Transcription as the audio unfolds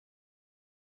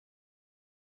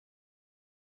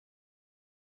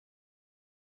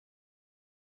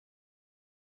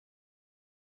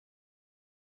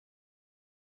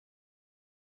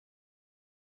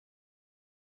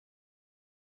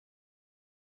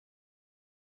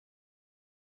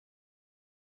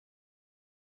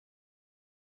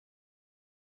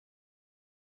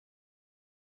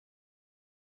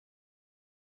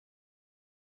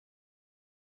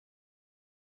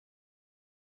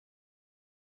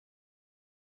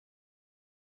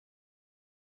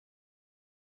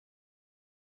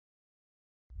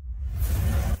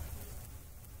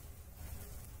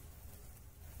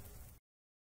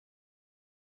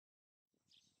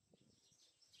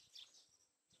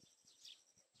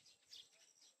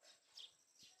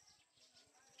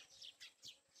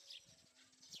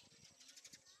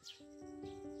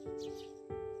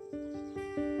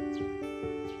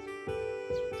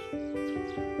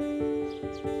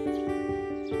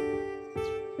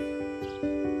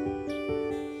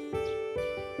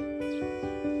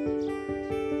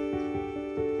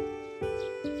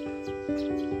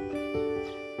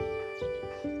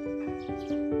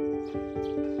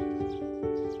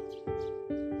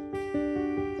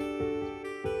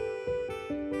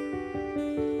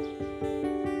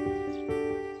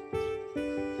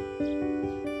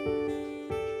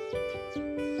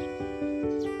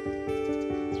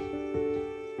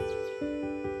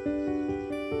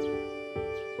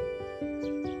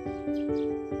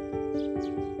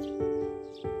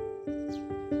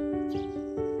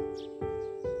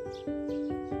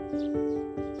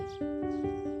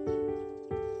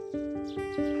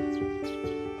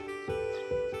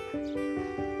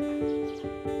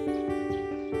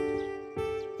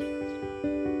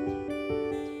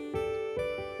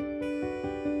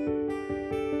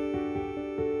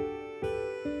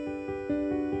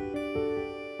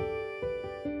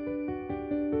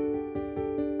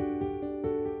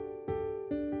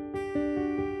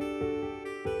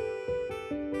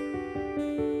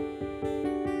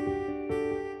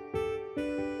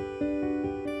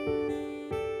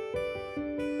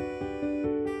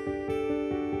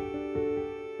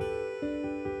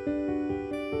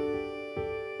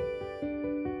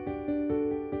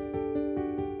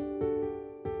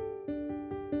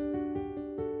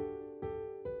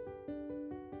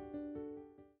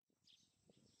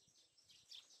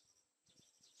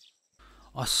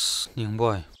As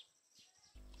Niangjem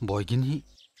boy gini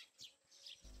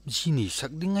Jini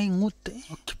sak dingai ngute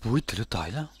ki bui telu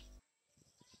tai la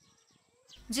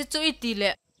Ji chu iti le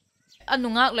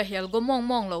anungak la hel go mong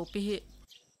mong lo pi hi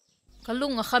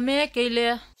kalung a khame ke le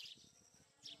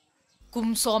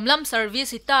kum som lam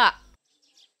service hita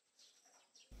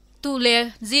tu le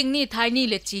jing ni thai ni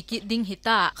le chi ki ding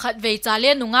hita khat vei cha le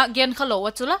nunga gen khalo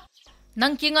wa chula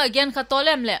nang kinga gen kha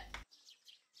tolem le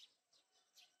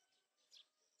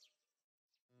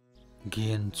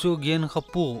gen chu gen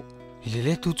khapu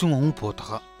hilele tu chung ong po ta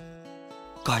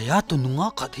kaya tu nunga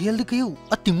khathel de keu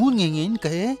atingun nge nge ka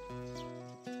he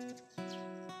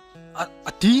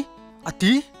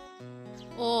ati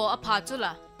o apha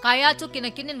chula kaya chu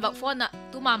kinin wak phone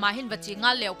tu ma hin wachi nga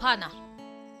lew pha na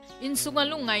in sunga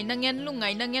lungai na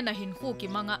ngen na hin khu ki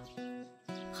manga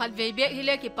khat vei bek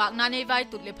hile ki pak na nei vai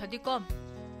tut le phadi kom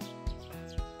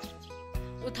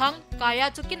uthang kaya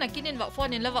chu kinin wak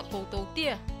phone in lawak ko to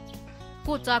tia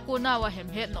ku cha ku na wa hem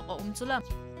het no ko chulam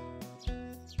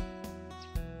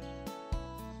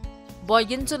boy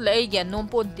gin chu le gen nom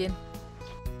pon tin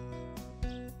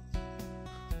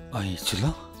ai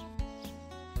chula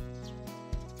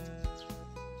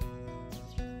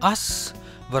as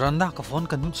varanda ka phone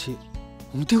kanun si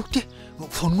hungti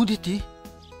phone mu ti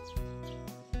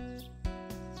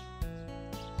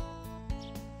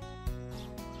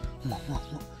mama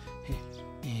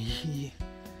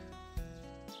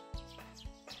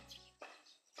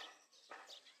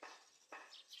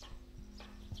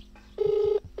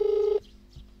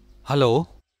Hello.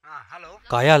 Hello.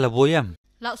 Kaya la boyam.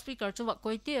 Loudspeaker chu wak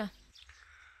koi tia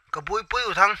Ka bui pui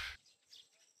u thang.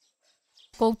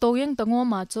 ko to yeng ta ngo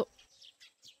ma chu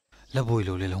La boy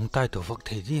lo le long tai to vak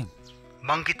the di.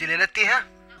 Mang ki tile la ti ha.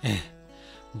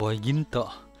 Boy gin to.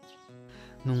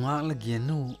 Nunga la gen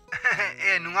nu.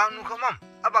 Nungang nu khamam.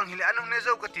 Abang hile anong ne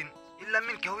zau katin.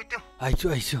 Ilamin ke hoitu. Ai chu.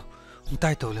 Hong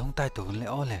tai to le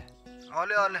ole.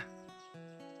 Ole.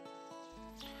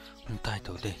 Hong tai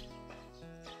to de.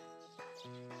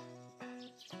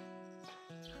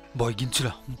 Boy gin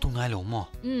chula hong tu ngai lo mo.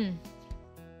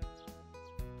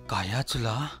 Kaya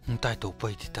chula hong tai to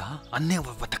pai ti ta. Anne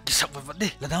wa batak ki sak wa de.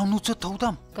 La daw nu chu thau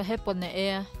dam. ka he pon ne e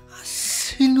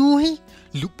Sinui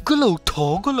lup ko lo tho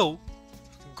ko lo.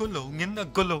 Ko lo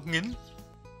ngin.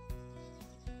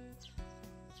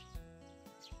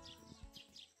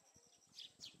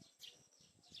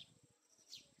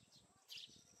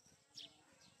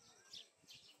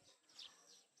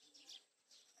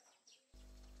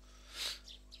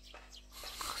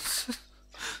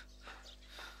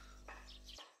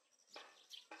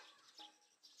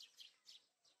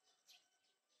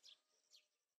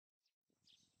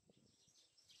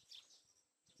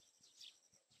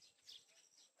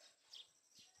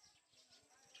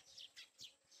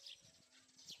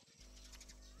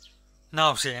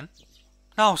 Nào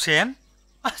sen.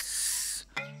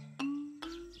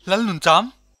 Lal nun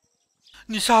cham.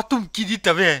 Ni sa tum ki di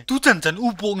ta ve. Tu chan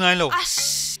u po ngai lo.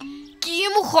 ki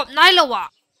mu khop nai lo wa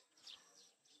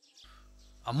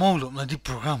Amo lo na di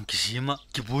program ki sima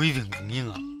ki bui veng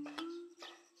nginga.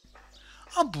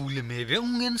 Abu le me ve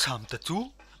ungen sam ta chu.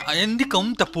 A en di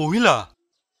kom ta po hila.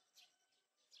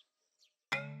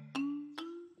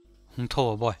 Hung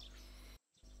tho boy.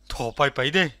 Tho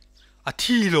pai de. A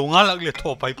thi lo nga lak le tho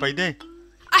pai de.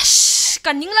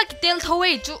 kaning la ki tel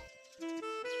thawei chu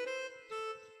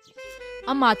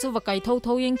ama chu wakai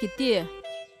tho yeng ki ti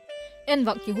en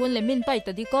wak ki hun le min pai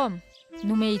ta di kom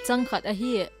nu mei chang khat a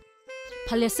hi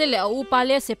phale se le u pa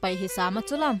le se pai hi sa ma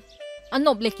chulam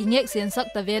anop le ki ngek sen sak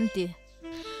ta ven ti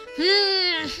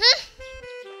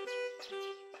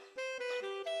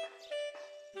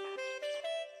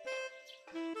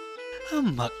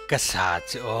Amak ka sa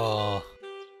chu.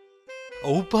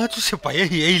 Opa chu se pai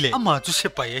hi ai le. Ama chu se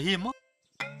pai hi ma.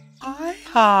 Ai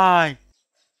hai.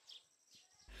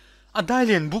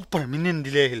 Adalian book permanent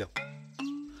dile hilo.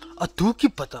 Atu ki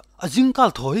pata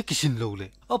ajinkal thoi kisin lo le.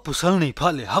 Apusal nei pha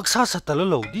le haksa satalo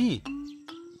lo di.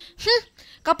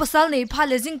 ka pasal nei pha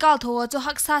le jingkal tho chu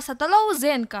haksa satalo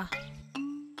zen ka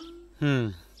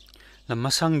Lama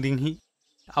sang ding hi.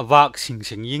 Awak sing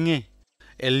yinge.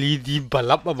 LED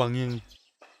balap abang ying.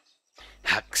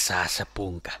 Haksa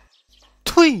sapung ka.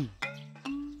 Thui.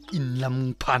 In lam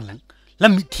phan lang.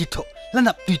 Lamit thi tho.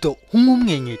 Lanap tui to hungum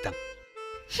nge tang.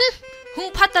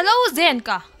 hung phatalo zen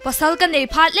ka pasal ka nei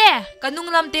phat le kanung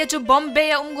lam te chu Bombay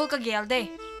umgul ka gel de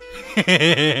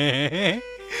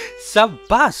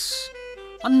Sabas.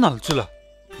 Annal chula.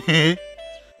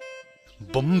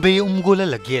 Bombay umgola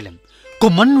lagelem.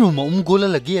 Common room umgola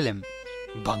lagelem.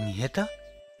 Bang heta.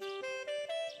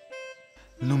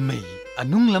 Numei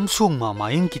anung lam song ma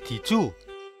mayang kiti chu.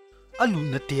 alu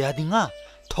na tia dinga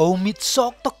thau mit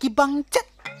sok to ki bang chat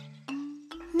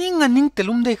ning aning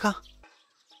telum de kha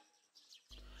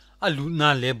alu na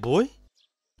le boy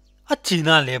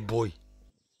achina le boy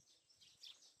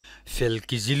fel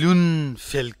ki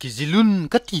zilun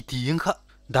ka ti ti yang kha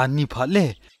dan ni pha le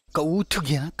ka u thu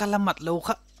gen kalamat lo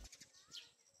kha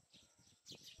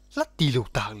la ti lo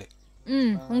tak le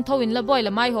hong thawin la boy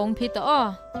la mai hong phi ta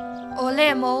o le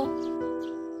mo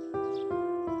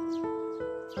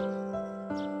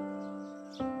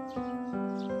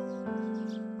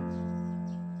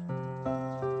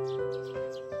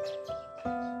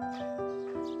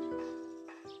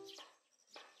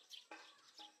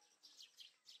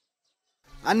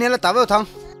anh là tao vào thằng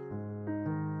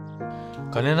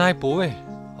cái này này bố ơi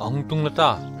ông tung là ta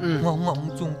ông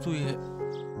tung chui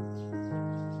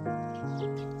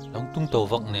ông tung tàu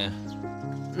vọng nè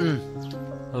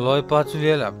lôi ba chui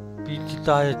là bị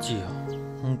tai chi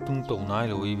ông tung tàu này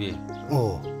là vì gì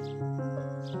ồ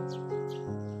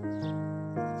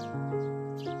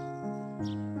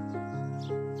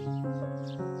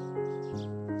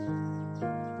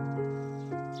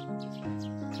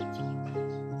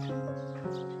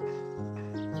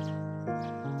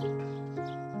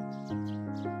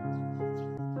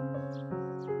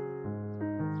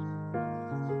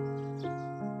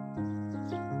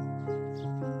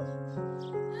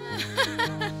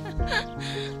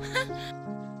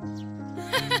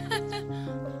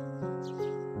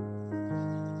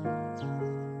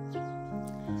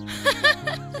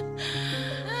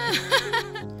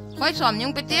khói xòm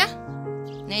nhưng bị tía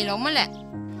này lỗ mới lẹ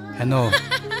hello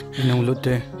inong lút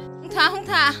đi không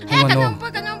thà cái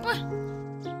nông bơ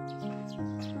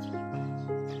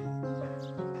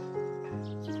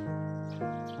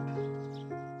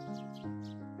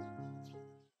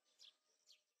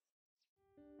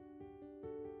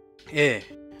ê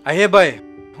ai hết bay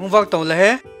không vác tàu là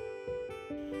hết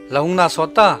là không na sót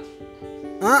ta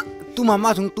tu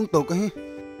mama tung tàu cái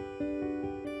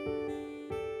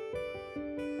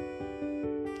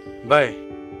bay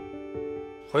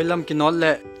khối lâm cái nón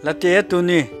lệ là tiếc tu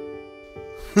nè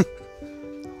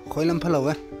khối lâm phải lâu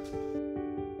á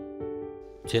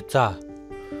chết cha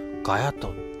cái à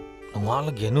tao nó ngoan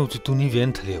là ghen tu tu ni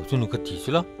viên thề tu nó cái gì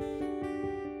chứ lo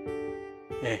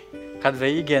ê cắt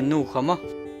về ghen nu không á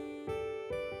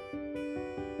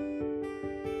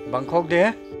Bangkok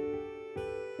deh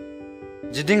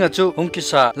jadi ngacu hong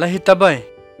kisah lah hita bay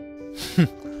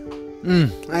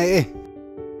ai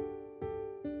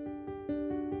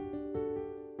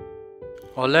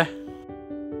oleh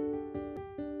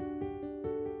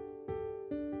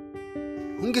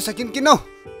hong kisah kin no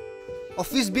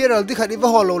office beer di khadi va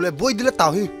holo le boy dila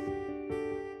taw hi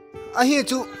a hi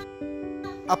chu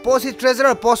opposite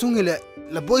treasurer post hong le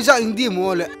la boy za indi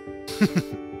mo le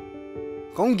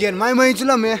Không ghiền mai chứ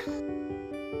làm mẹ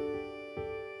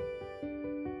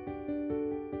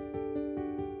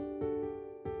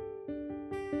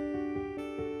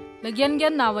là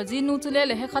ghiền nào và gì nu chứ lẽ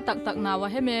là hết khát tắc nào và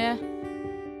hết mẹ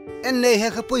em này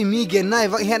hết khát bôi mi ghiền này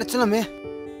vậy hết chứ làm mẹ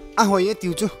hỏi nhé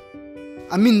tiêu chú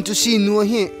amin chú xin nuôi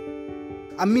hi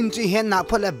amin chú hết nạp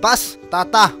phải là bus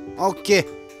tata ok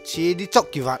chỉ đi chọc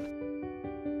kì vạn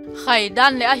khai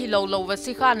đan lẽ hi lâu và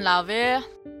si khan là về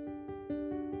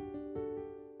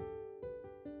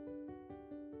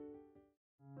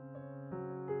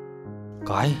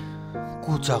cái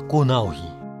cô cha cô nào hi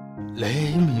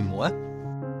lấy mi mua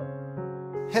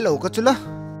hello cái chú la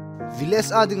village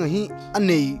à đi ngay anh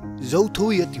này giàu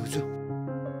thôi à tiêu chú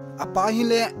apa hi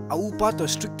le au pa to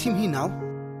strict team hi nào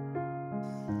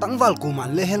tăng vào của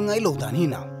man le hel ngay lâu đàn hi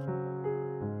nào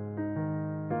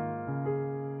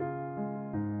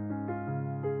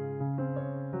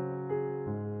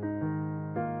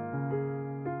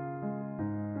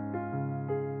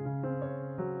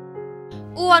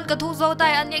uan ka thu zo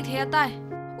tai an nek the tai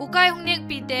u kai hung nek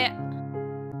pi te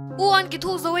uan ki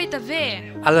thu zo ei ta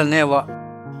ve ala ne wa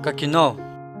ka kino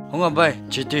hunga bai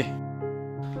chiti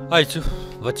ai chu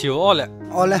va chiu ole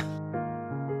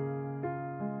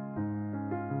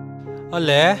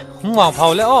hung wang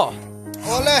phau le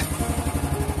ole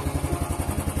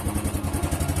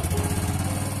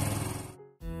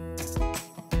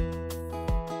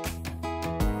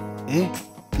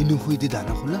inu hui di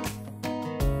dana khula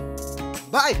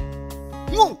Bye.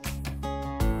 Ngu.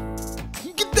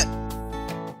 Gede.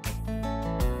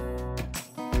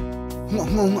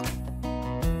 Ngu.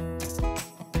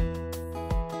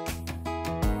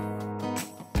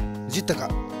 Jitaka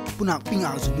punak pinga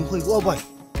zunu hoi go boy.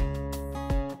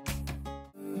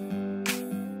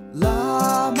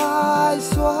 La mai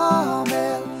xóa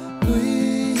mel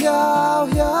lui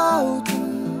yao tu.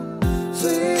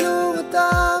 Suy lu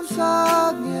tam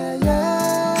sắc nhẹ nhẹ.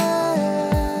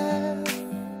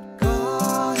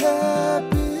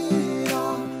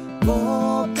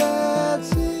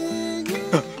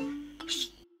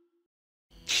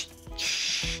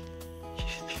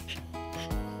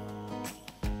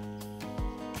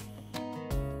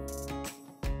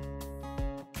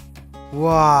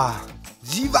 Wah,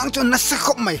 jiwang cho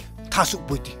nasakop mai thasuk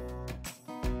puiti.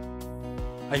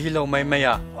 Ahilo may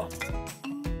maya.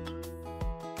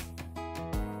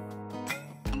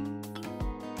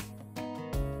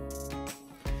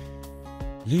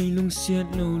 Lilung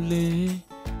siat lo le,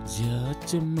 ja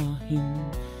cemahin,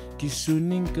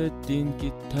 kisuning katin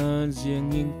kita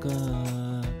ziangin ka,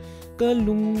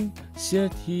 kalung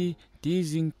siat hi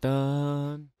tizing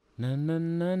tan, na na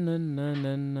na na na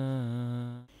na na.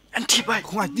 Anti bay.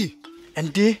 Khungai ti.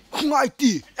 Anti. Khungai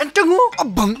ti. Antangu.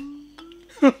 Abang.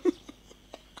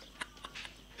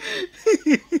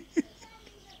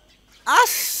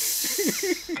 As.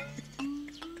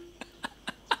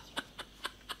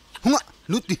 Hunga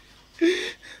luti.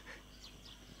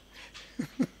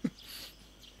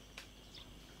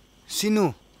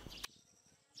 Sino?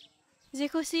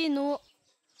 Zeko sino?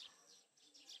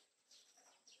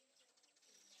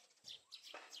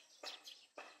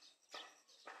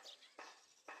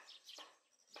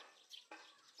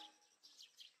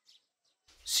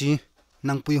 Si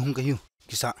nang puy hung kayo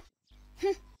kisa.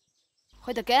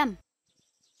 Khoi da kem.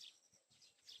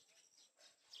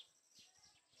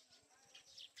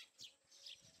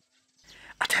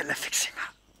 Atala fixing ha.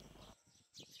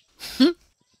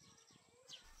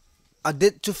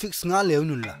 Adet chu fix nga leo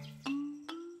nulla.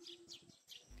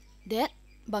 Det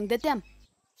bang det tem.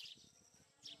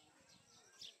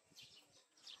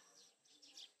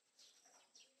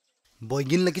 Boy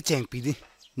gin lagi cheng pi di.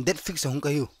 Det fix hung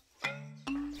kayo.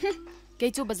 Kei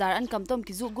chu bazar an kam tom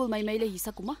ki zu gul mai mai le hi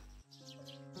sakuma.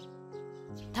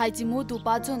 Thai chi mu tu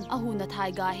pa chun a hu na thai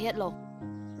ga het lo.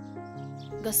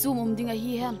 Ga su mum ding a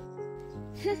hi hem.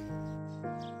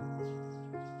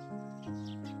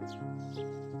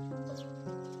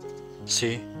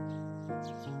 Si.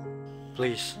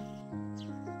 Please.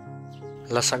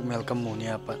 Lasak mel kamu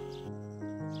ni apat.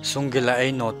 Sunggila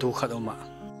ay no tu khat uma.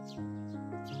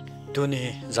 Tu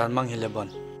ni zanmang hilebon.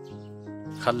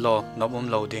 Khatlo nopum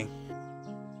loading.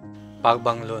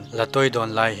 Pagbang lun latoy don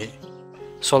lai hi.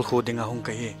 Sol khu ding ahung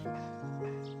ka hi.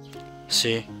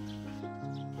 Si.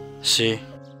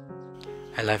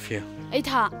 I love you. Ai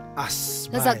tha. As.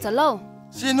 La zak chalo.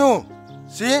 Sino?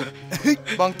 Si?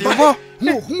 Bang tiyo mo?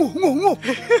 Ngo,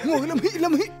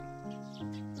 lam hi.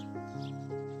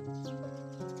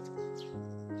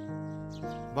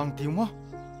 Bang tiyo mo?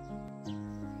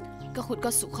 Ka khut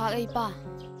ka su kha ai pa.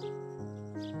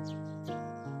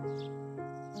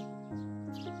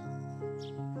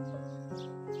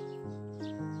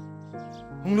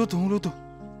 Hung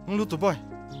luto boy.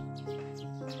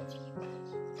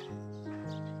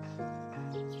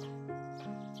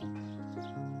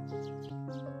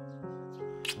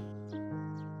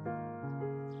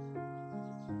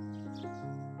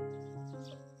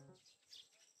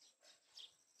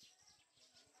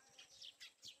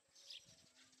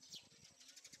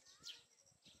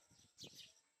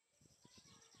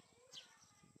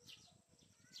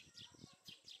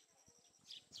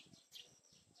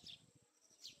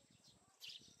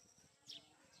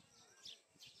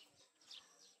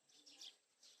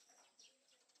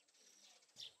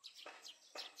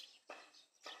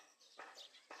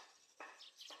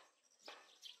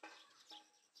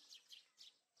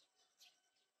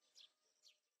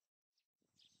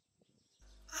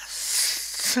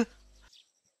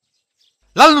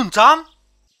 Lalun cham.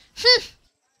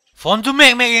 Phone chu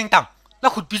mek eng tang. La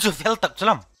khut pi chu fel tak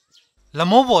chulam. La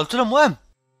mo bol chulam em.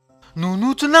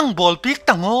 Nu chu nang bol pik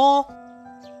tang o.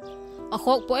 A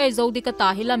khok po e zo di ka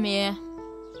ta hi la me.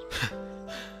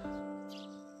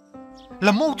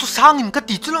 La mo chu sangin ka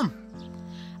ti chulam.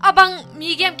 Abang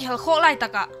mi game khel khok lai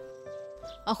taka.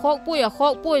 A khok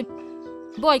pui.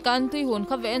 Boy kan tui hun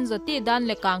kha ven zo ti dan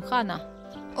le kang khana.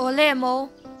 Ole mo.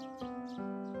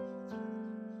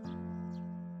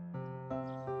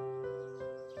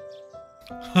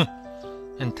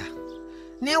 Enta.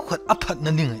 Neo khat aphat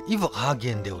na ning iwak ha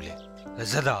gen deule. La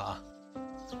zada.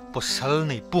 Posal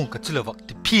nei pung ka chulawak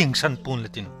ti phieng san pun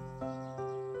latin.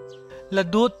 La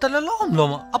do talalom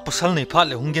loma aposal nei phat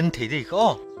le hungen thei dei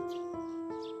ko.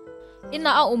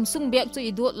 Ina a sung bek chu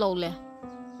i dot lo le.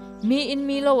 Mi in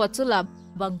mi lo wa chula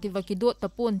bang ti wa ki dot ta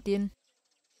pun tin.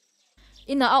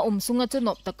 Ina a sunga chu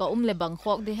nop ta ka le bang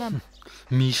khok de ham.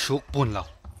 Mi shuk pun law.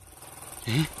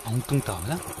 Ong tung ta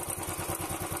la.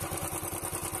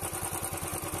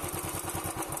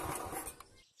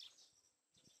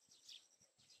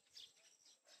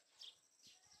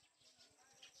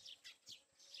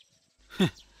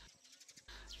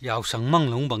 Yao sang mang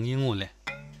long bang yeng ole.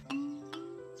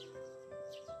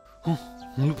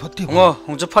 Hung phat ti. Ngo,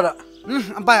 hung cha phat a.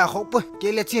 Ampai a khok pui ke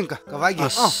le chiang ka vai ge.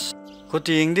 Ko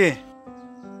ti ing di.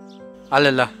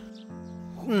 Alela.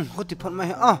 Khoti phat mai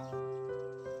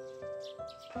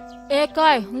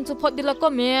kai hung chu phot dila ko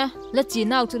me la chi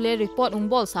naw chu le report ung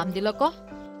bol sam dila ko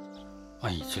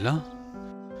ai chila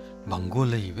bango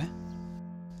lei be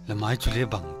la mai chu le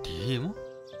bang ti mo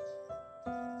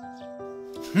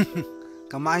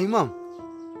kamai mam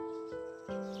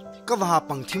ka wa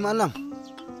pang thim alam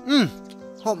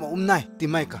ho ma nai ti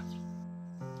mai ka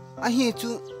a hi chu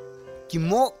ki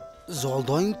mo zol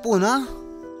doing po na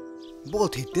bol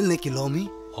thi tin le kilomi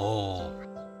oh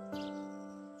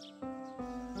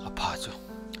apa chu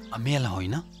amela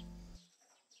hoina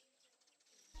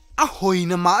a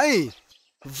hoina mai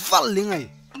valling ai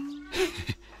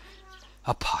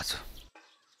apa chu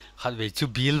khat ve chu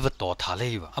bil wa to tha le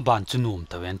ba aban chu num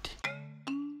ta wen ti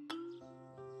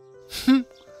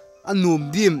anum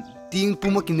dim ting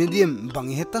puma kinedium bang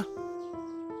heta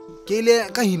kele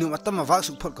ka hinu atama wa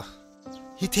su phot ka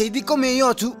hi theidi ko me yo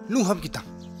chu lungham kitang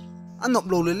anop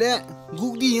lo le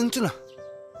guk di yang chu na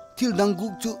thil dang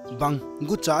guk chu bang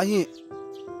gu cha hi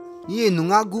ye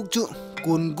nunga guk chu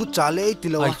kun gu cha le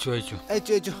tilawa ai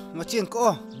chu ma chen ko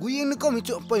gu yeng ni ko mi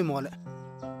chu poi mo le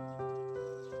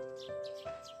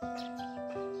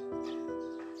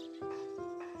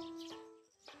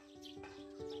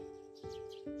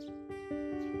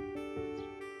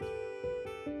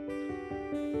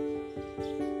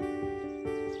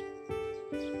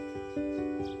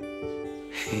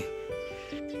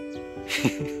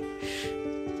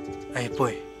ai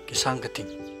boy kisang kating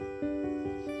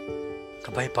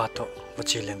kabay pato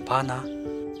wachilen pa na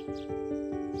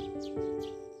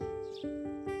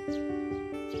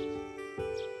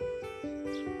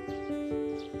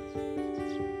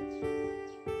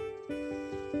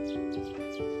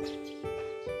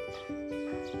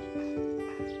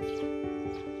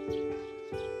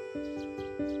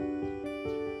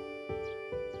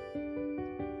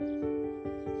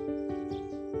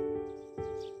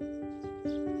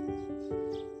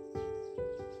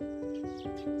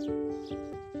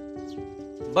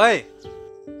bay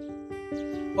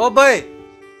ô bay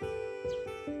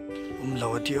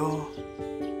lâu đi ô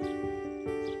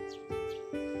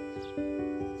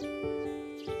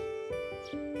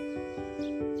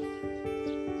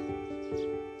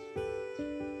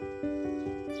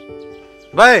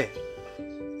bay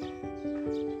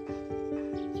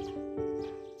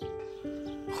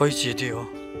khơi gì đi ô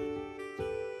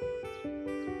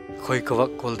khơi cái vắt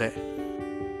cột đấy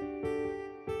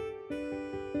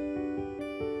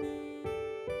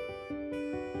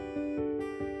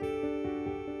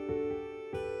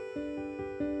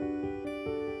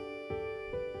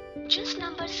जिस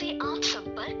नंबर से आप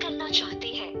संपर्क करना चाहते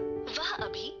हैं वह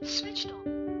अभी switch off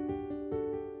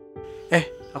ê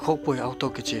ako po auto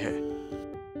cái gì hết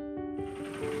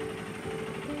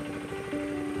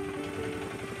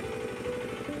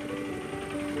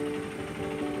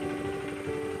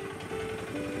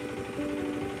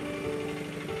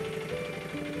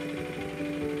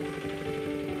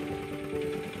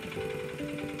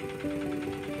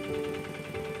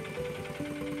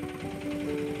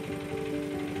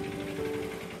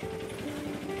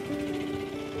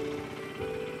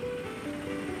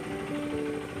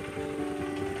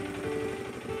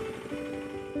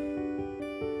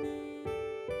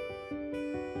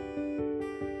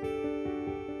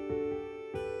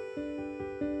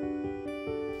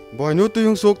boy nu tu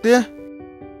yung sok te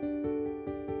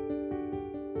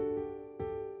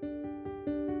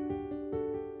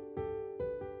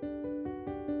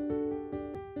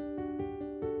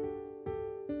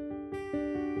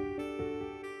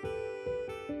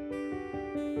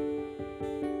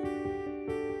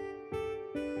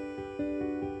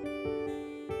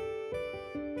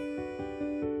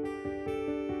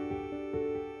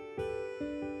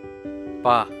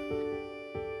pa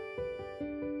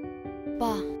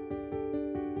pa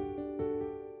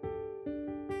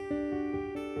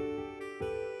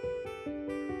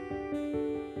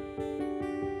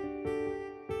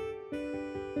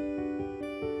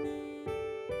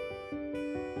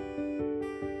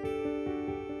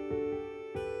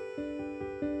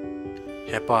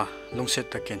hepa lungset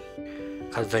takin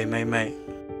khalvei mai mai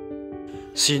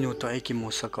sinu to ai ki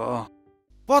musaka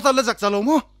po ta la jak chalo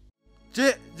mo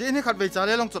je ni khat ve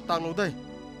chale long chot tak lo dai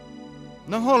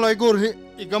nang ho loi gor hi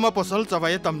igama posal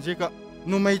chawai tam je ka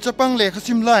nu mai chapang le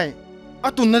khasim lai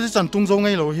atun na chan tung zo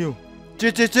ngai lo hiu che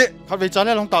khat ve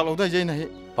chale long tak lo dai je na hi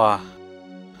pa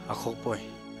akhok poi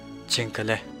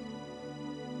chingkale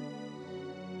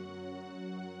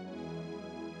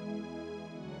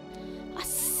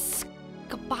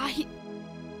kapahi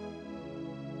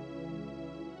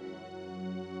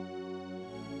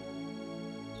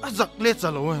azak le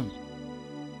chalo hem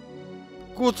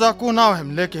ku cha ku naw hem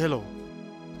le ke hello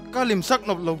kalim sak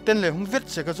nop lo ten le hung vet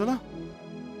se ka chola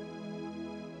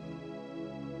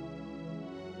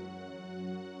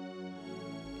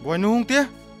Boy nu hung tia.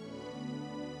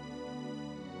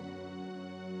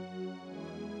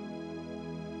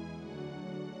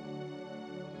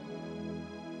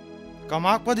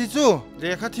 Kamak pa di chu,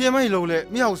 Lekhathawt mai lo le,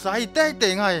 mi hau sai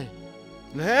te ngai.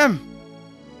 Le em.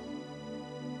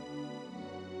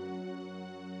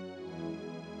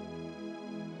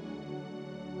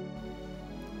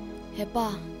 Hepa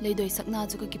leidoi sakna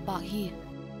chu ka kipak hi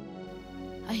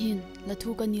ahin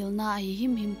lathu ka nilna hi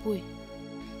him pui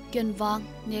ken wang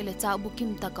ne le cha bukim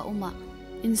taka uma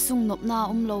insung nopna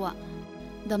umlowa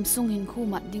damsung hin khu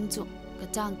mat ding chu ka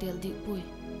chang tel dik pui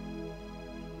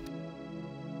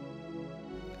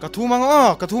Ka thu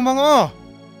mang o.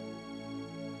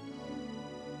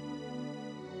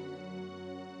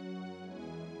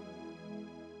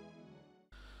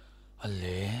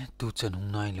 Ale tu chân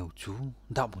hung nai lo chu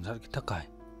da bung zat kita kai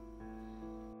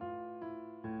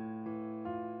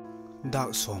Dak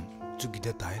som chu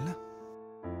gida taila.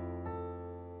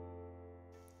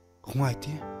 Hungai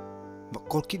ti ba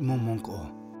kolkit mong ko.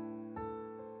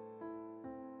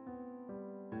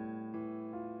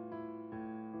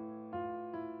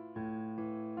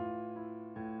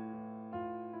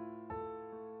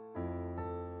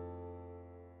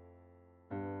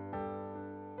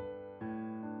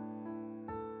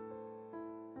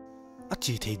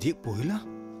 Chỉ thấy điếc bối là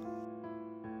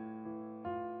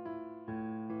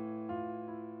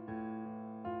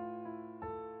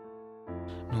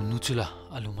nu chula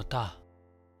alumata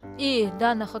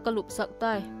dana khakalup sak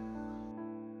tai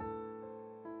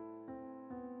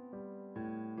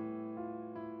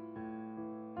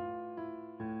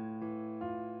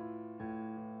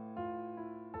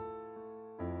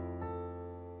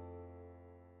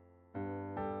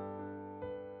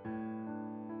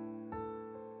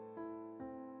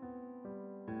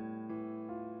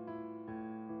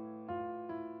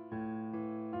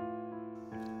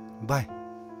bye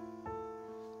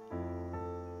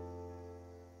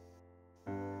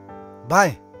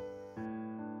bye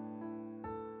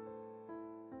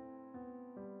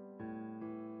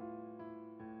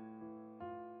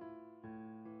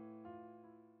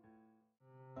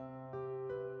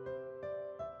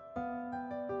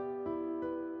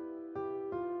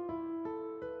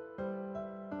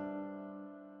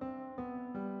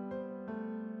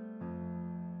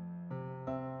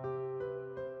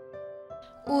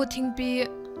Thingpi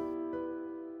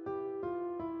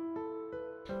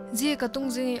Ji ka tung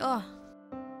zingi a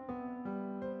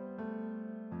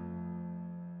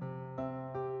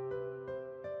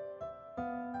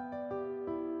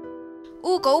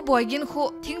Ko boy gin khu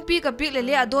thingpi ka pik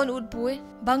le adon ut pui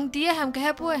bang tia ham ka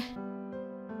hapui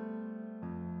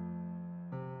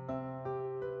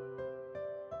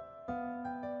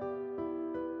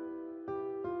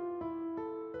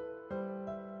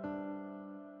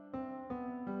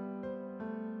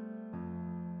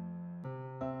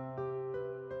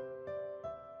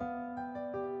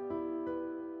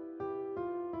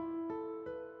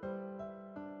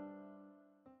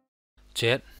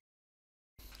chết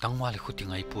tăng hoa lại khu tiếng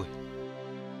ấy bùi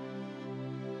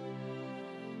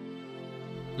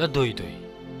là đôi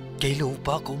cái lâu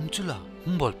ba cũng chứ là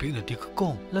không bỏ biết là đi cái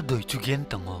con là đôi chú ghen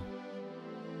tăng hoa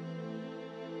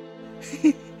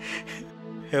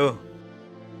Heo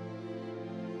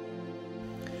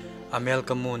Amel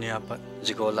kamu ni apa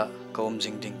jigola kaum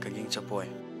jingding kaging chapoy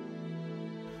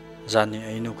Zani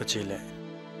ainu kachile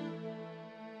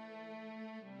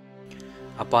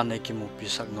Apa na ki mu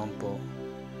pisak nompo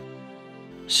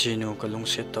Sinu kalung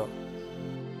seto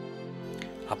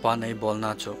Apa na ibol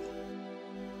na cho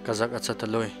Kazak at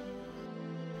sataloy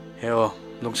Heo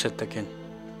lung set takin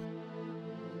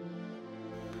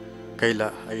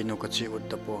Kaila ainu kachi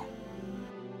uddapo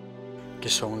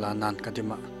Kisong lanan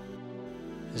kadima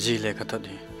Zile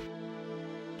katadi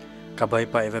Kabay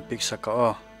pa eva piksa ka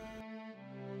o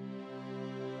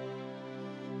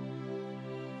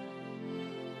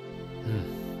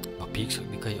Piksak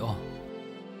di kai o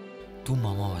tu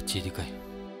mama wachi di kai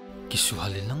kisu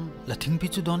halilang lathing pi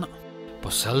chu dona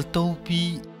pasal tau pi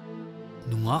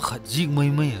nunga khat jik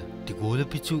mai ti gola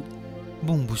pi chu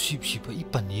bung bu sip pa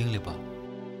ipan yeng le ba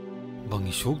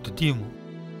bangi sok tu timu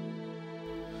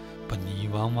pani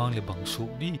wang le bang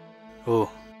sok di o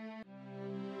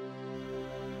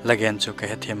lagen chu ka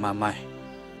hethe mamai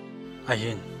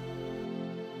ahin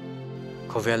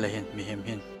khovel hin mi hem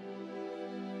hin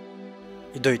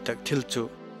idoi tak thil chu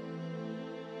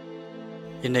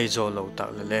inei zo lo ta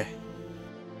le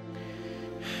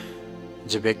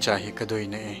jibek cha hi kadoi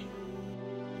ne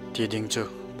ti ding chu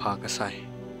pha ka sai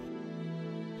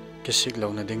kisik lo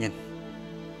na dingin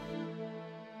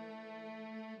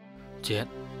chết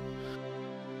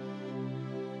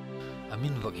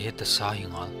amin vak he ta sa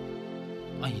hingal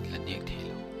ain la nek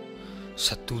thelo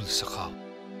satul sakhaw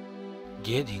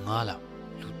get hingala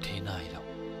lu theinai lo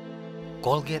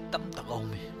colgate tam tak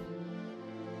aume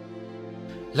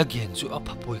lagian chu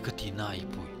aphapoi ka ti nai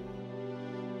pui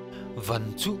van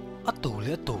chu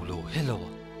atole tolo hello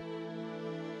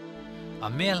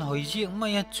amel hoi ji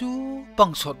maya chu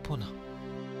pangsot phuna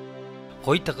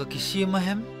hoi taka kisi ma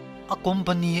hem a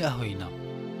company a hoina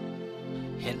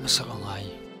hen masakangai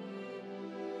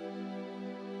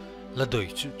la doi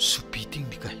chu supiting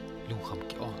dikai lungkham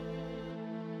ki o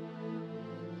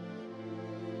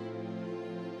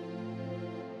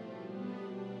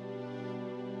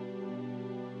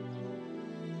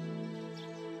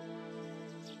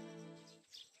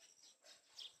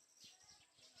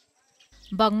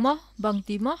bang mo bang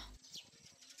ti mo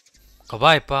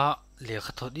kabai pa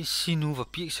lekhathawt i sinu wa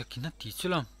pi sakina ti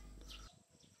chulam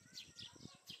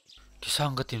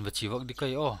kisang ka tin bachi wak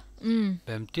dikai o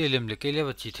bem te lem le kele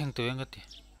bachi theng to yang ti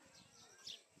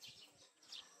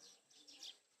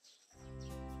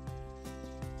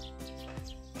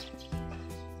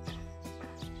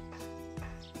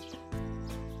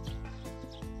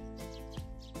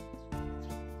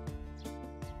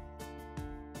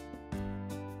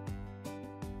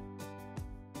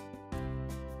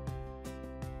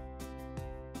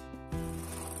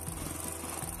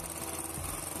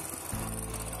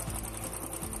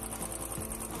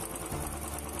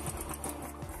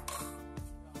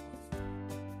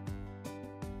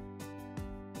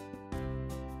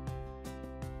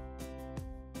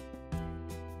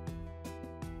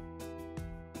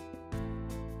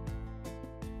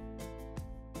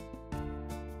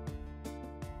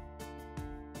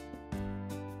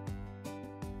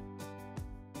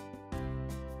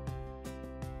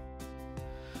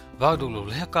vak du lo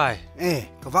le kai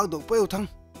ka vak do pe thang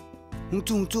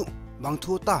hung chu bang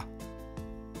thu ta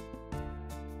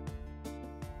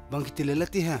bang ki tile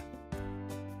lati ha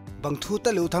bang thu ta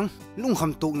lo thang lung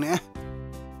kham tuk ne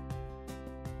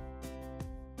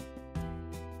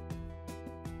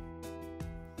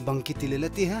bang ki tile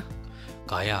lati ha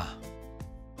kaya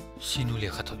sinu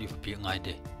lekhathawt i pi ngai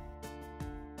de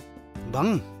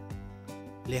bang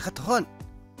lekhathawt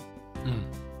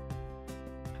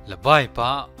la bai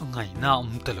pa ngai na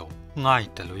talo ngai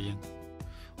talo yeng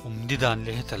di dan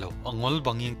le talo angol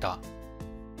banging ta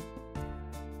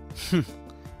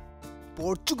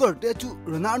Portugal te chu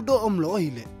Ronaldo lo hi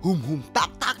le hum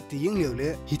tak ti yeng le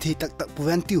hi thei tak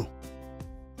puventiu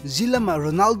zilama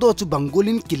Ronaldo chu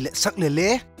bangolin kille sak le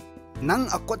nang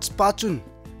akot spa chun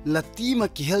la team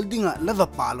ki heldinga lava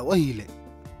pa lo hi le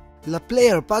la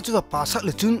player pa chu pa sak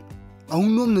le chun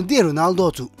aunom na de Ronaldo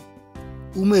chu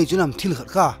umei chu nam thil khat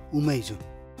kha umei chu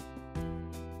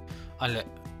ale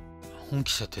hung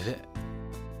ki satele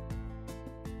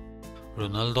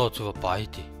Ronaldo chu pa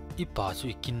ti i pa chu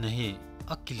ikin na hi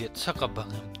akilet saka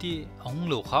bangam ti ang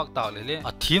lo khak ta le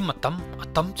athim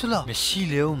atam chula Messi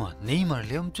leo ma Neymar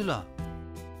leom chula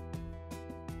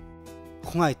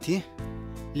khungai ti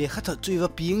lekhathawt chu wa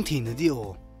piing thi na di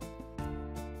o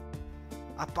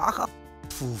apa kha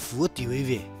fu ti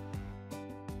we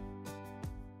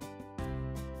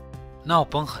nào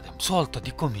băng khadem sol ta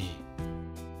di komi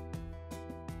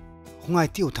khungai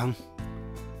tiu thang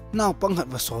nào băng khat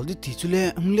wa sol di ti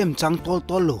chule lem chang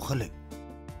tol lo khale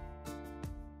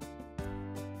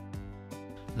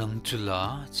nang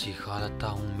chula chi khala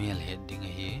taung mel he ding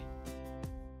hi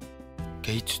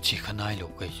kei chu chi khanai lo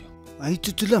kai chu ai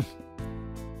chu chulam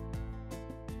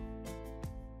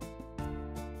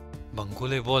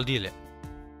bangole bol di le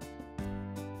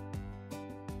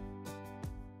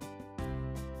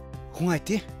khungai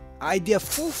ti idea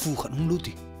fu khat hung lu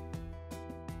ti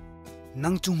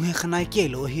nang chung he khanai ke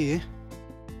lo hi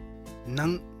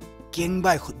nang keng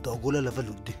bai khut do gola level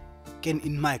lu di ken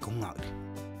in mai ko ngak di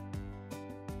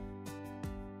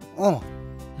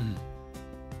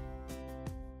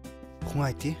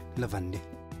khungai ti lavan di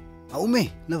aume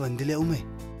lavan di le aume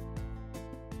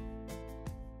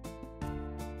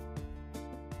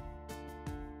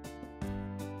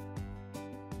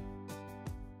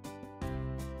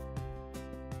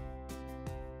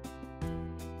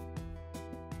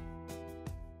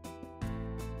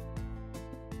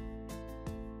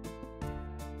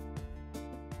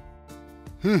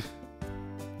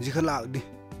Ji khala di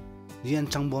jian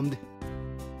chang bom di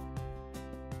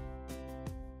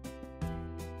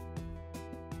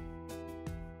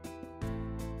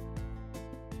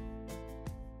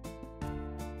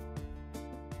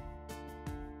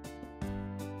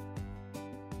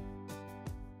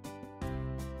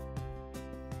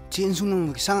chen sung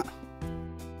nang ki sang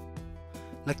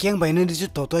la kyang bai na di chu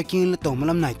to king la to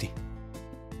malam nai ti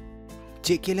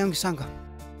che ke lang ki sang ka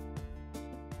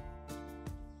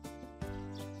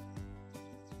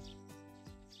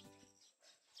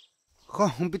Kho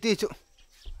hum piti chu.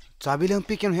 Chabi lang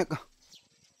pi ken hek.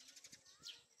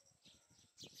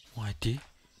 Mai ti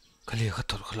kali kha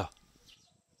thor khala.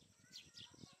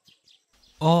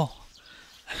 Oh,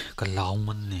 ka law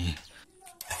man ni.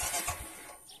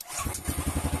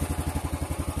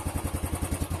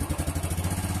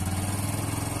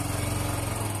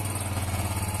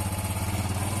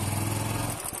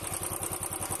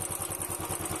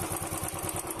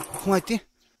 Khoi ti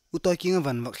utoi ki nga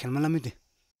van vak khel malami ti.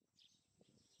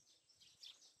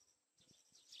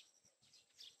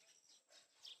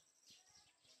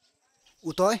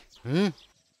 Utoi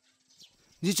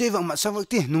di chơi vang mat sa vak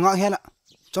ti nunga hela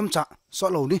chom cha so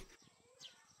lo đi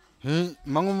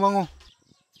Mangu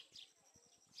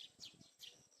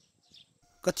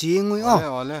ka chi ngui o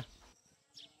ole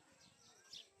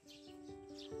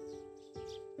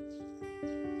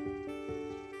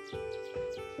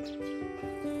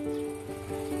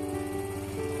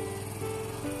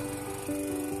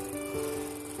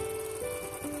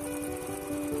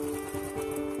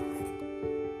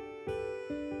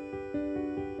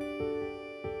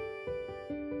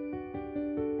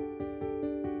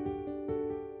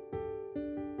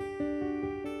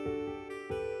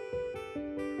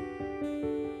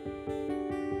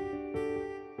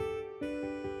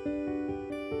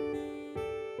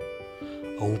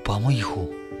Au pa mo iho.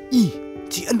 I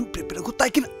chi alu pre pre ko tai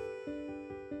kina.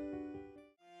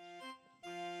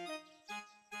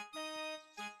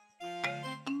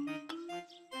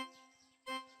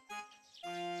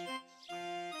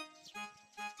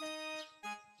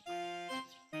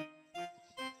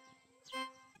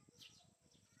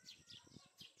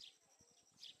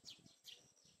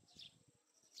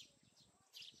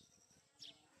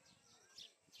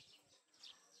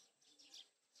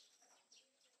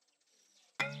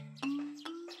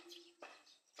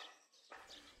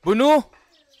 Bunu,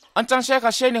 ancang saya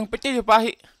kasih yang peti di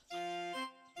pahi.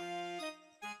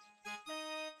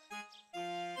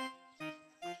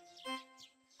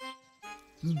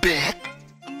 Bek.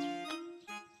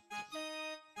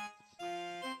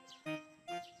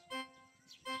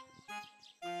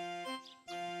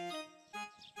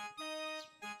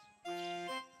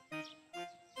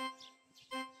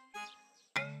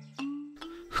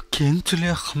 Kien chule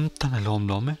kham tan lom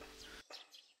lom me.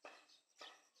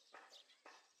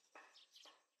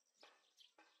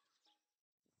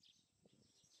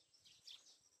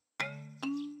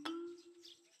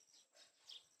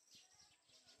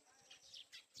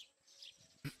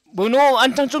 Bunu,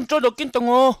 ancang chung dokin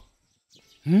tongo.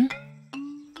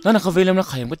 Nana kavelam na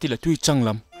kayang batila tui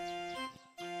changlam.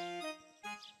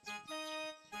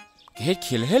 Kehet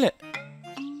kile hele.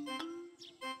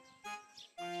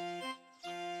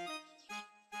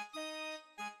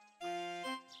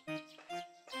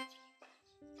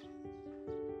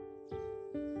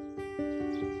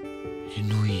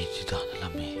 Inui di dana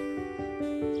lami.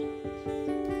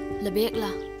 Lebek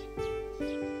lah.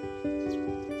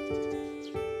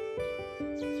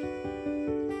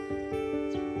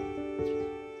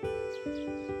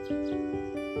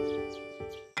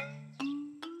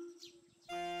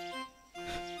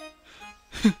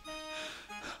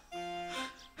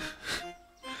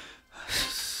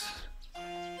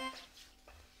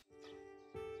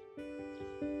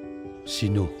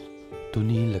 Sino,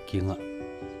 tuni laki nga.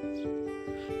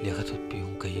 Lekhathawt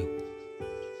piyong kayo.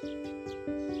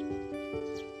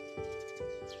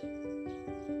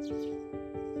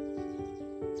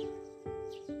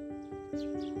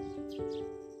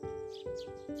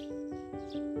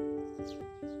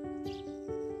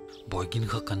 Boygin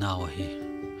ka kanawa hi.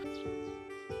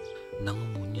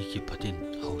 Nangamuni ki patin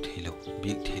hau thelo,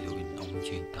 biak thelo in aung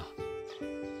jenta.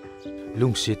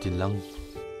 Lung setin lang.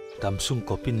 Tamsung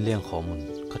kopin leng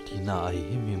khomun katina ai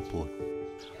him pun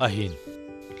ahin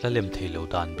lalem thelo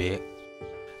dan be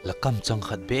lakam chang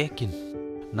khat bekin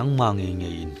nang mangi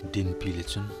ngein din pili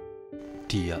chun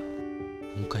tia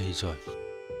kai joy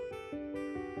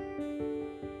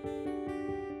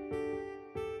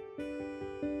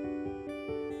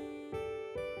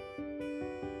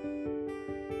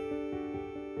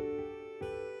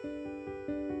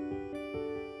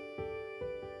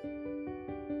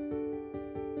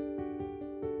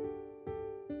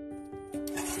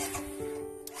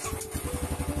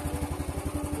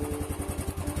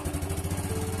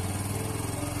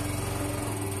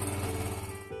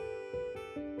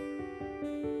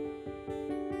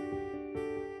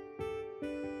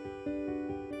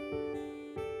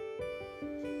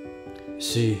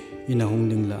Si ina hung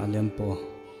ding la alem po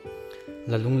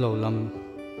lalung lo lam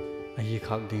ahi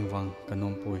khak ding wang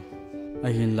kanom pui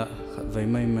ahin la khat vai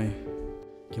mai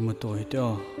ki mo to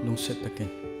hiteo lung set takin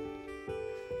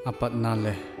apat na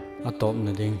le atop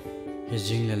na ding hi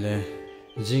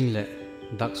jingle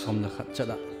dak som la khat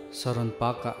chada saron pa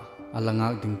ka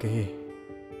alangak ding ke hi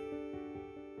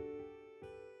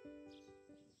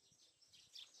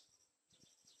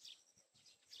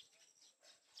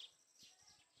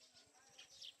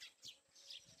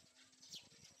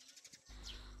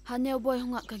haneu boy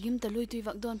hunga ka gim ta lui tui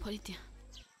vak don phoi ti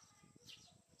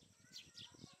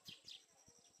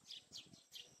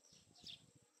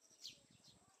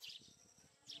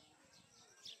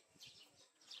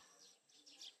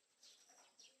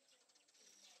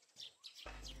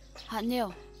haneu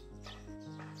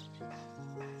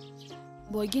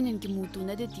boy ginin ki mutu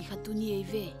na de ti khatu ni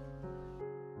eve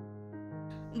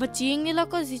baching ni la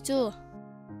ko si chu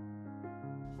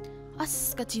as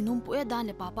ka chinum pu e dan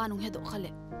le papa nung hedo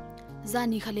khale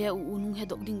zani khale u nung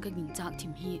hedok ding ka ging chak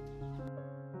thim hi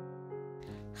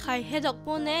khai hedok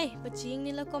po nei baching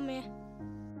ni la ko me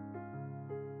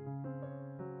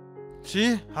si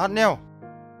hat neo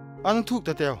an thuk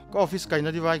ta teo ko office kai na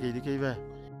di vai ge di ke ve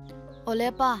ole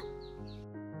pa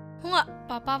hunga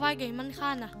papa vai ge man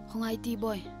khana hongai ti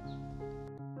boy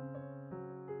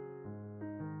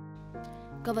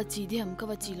ka wachi dem ka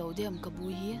wachi lo dem ka bu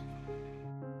hi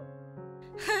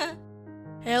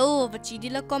heu bachi di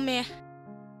la ko me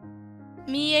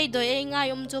mi ei doi ei nga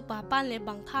yum cho papa le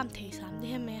bang kham thei sam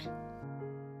de me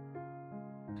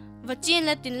vachin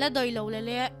la tin la doi lo le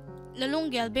la lung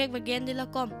gel bek va gen di la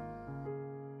kom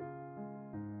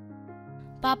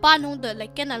papa nung de la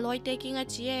ken a loi taking a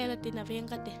chi la tin a veng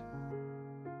ka te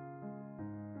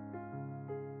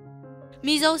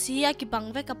mi zo si ya ki bang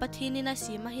ve ka pathini na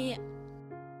si ma hi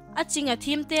a chinga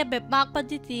thim te bep mak pa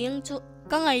di ting chu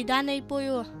ka ngai da nei po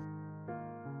yo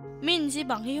min si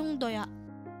bang hi hung doya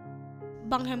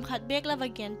bang hem khat bek la va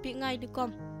gen pi ngai di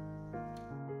kom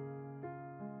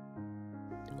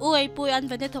ui pui an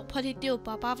vane thok phati tiu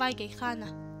papa vai ke khana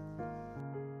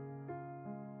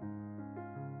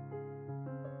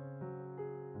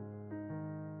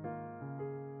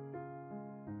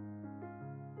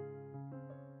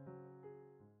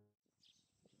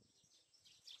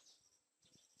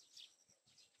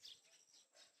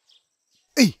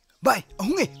Bai, ông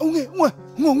nghe,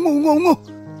 ngô.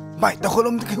 Bai, tao khổ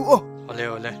lắm thì kêu ô.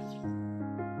 Ole.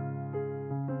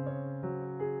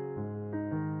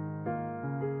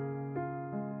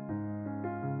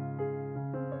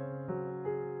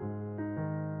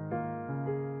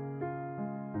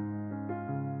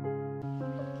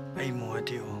 Ai mua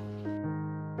điều,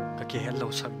 cái kia hết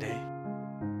lâu sắc đấy.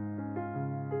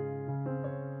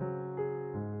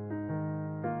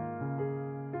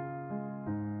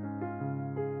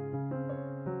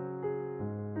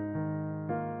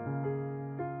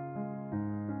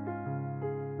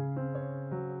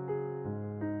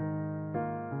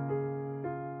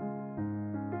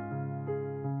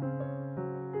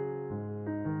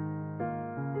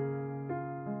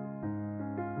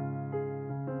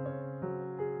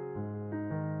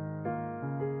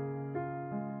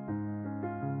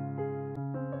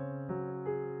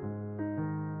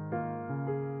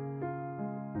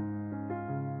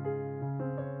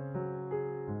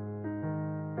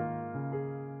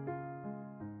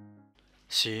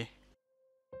 Si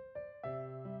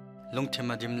lung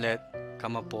thima dim let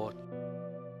kama pot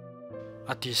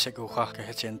ati sek u kha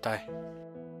ke chen tai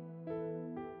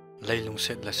leilung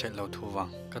set la set lo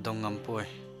thuwang ka dong ngam poi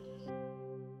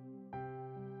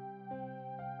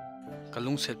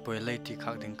kalung set poi lei ti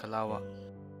khak ding kalawa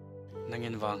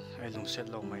nangin wang ai lung set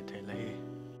lo mai thei lai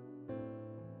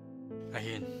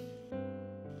ahin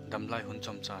damlai hun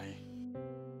chom chai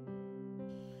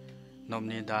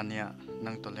nomni dania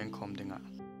nang to leng khom dinga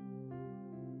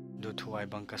du thuai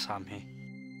bang ka sam hi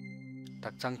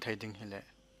tak chang thei ding hi le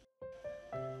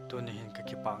tu ni hin ka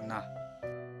ki pak na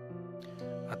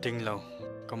ating lo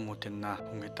kamutin na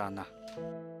hungita na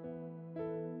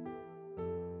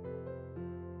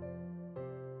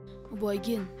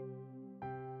boygin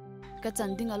ka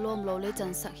chanding alom lo le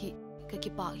chan sak hi ka ki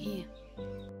pak hi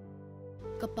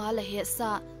ka pa la he sa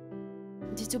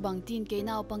ji chu bang tin ke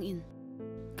naw pang in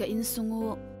ka in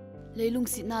sungu leilung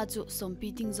si na chu sompi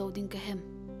ting zo ding ka hem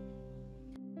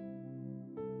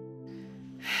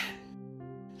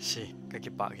si ka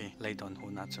ki pak hi leidon hu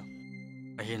na chu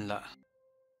ahin la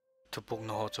thupuk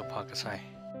no ho chu pha ka sai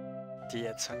ti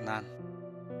at sak nan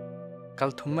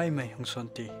kal thumai mai hung son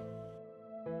ti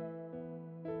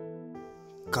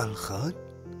Kal khat,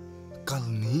 kal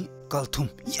ni, kal thum.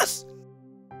 Yes!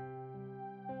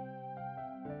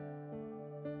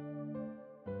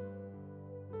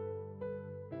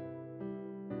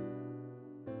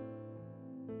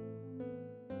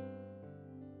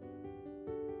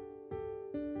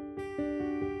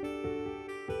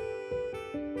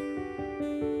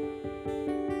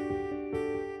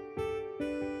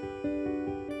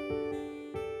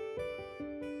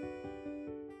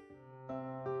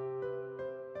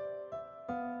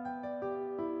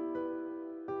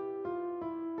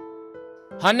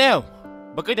 Hanel,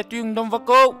 bagai dah tuyung dom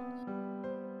vako.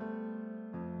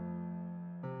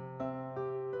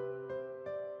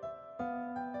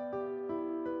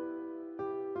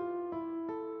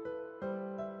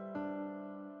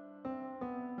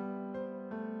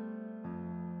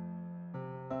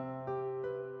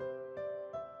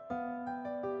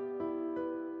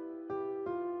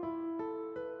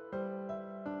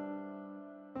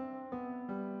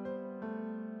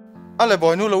 Ale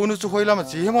boy nu lo unu chu khoi lam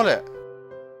chi mo le.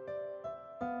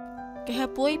 Ke ha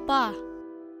poi pa.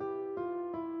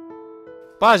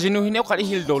 Pa jinu hineu khat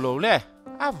hil do lo le.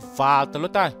 A va ta lo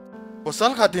tai.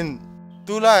 Posal khatin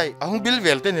tu lai ahung bil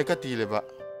vel te ne ka ti le ba.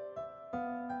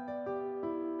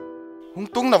 Hung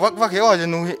tung na vak vak he wa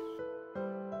jenu hi.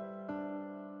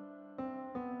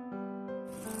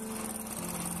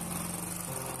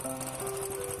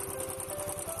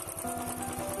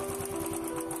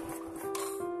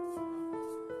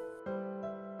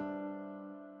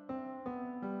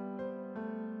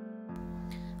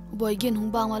 Boy gin hung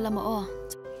bang wala ma o.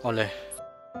 Ole.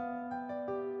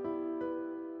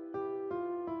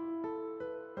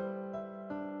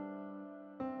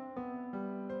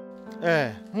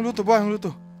 Hung lu tu boy hung lu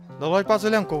tu. Da loi pa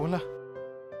seleng ko la.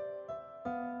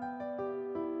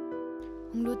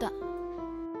 Hung lu ta.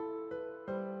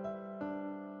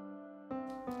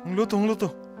 Hung lu tu hung lu tu.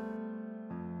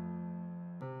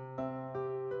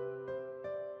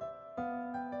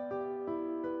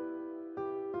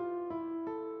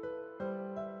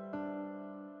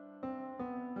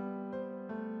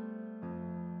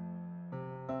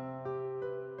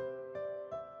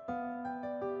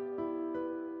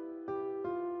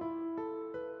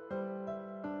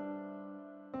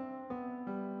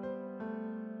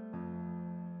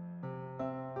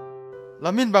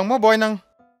 Lamin bang mo boy nang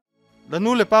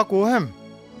danu le pa ko hem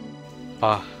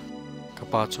Pa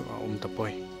kapa chu a ta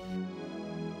poi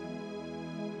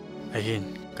ahin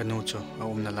kanu chu a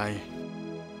na lai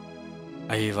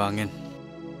ai wangin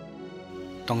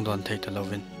tong don thei ta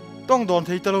lovin tong don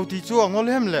thei ta lo ti chu angol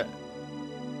hem le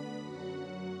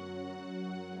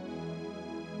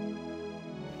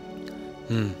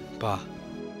pa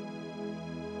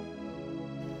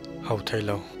hau thei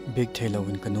lo big thei lo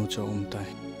in kanu chu tai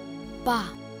Pa.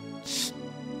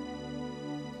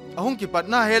 Ahong ki pat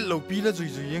na hel lo pi la zui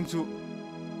zui yeng chu.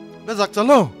 Da zak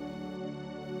chalo.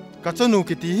 Ka chanu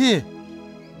ki ti hi.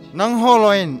 Nang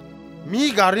holoin mi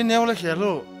gari neu la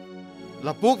khelo.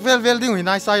 La pok vel vel ding wi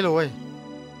nai sai lo oi.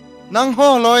 Nang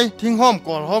holoi thing hom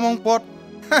kol homong pot.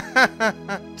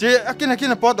 Je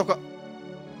akin pot do ka.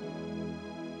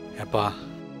 Epa.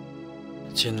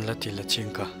 Chin la ti la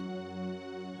chingka.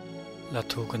 La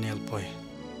thu ka nel poi.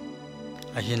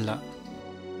 Ahin la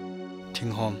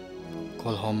thing hom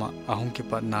kol homa ahung ki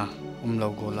pat na lo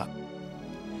gola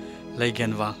lai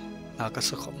gen wa na ka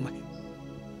sa khop mai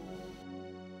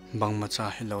bang macha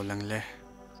hi lo lang le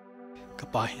ka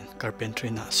pa hin carpentry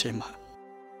na sema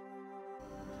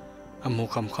amu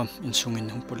kham kham in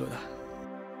sungin hum pulura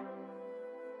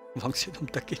wang si dum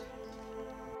taki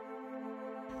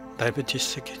diabetes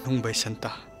se ki nung bai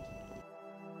santa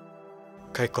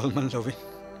kai kol man lovin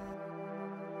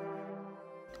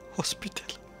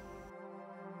hospital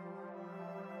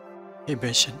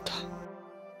ibesenta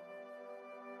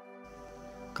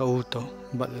kauto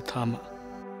bal thama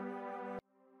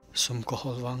sum ko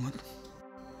holwangon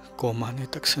ko mane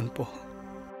taksan po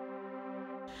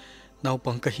naw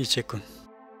pang kahi chekun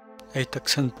ay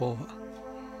taksan po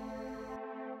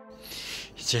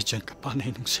jejon ka panay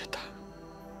nung seta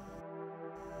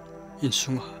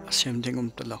insunga asyam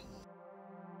ding talaw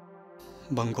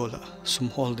bangola sum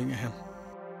holding ahem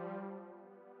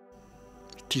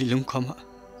tilung kama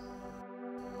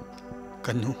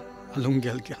kanu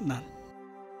alunggel gyanan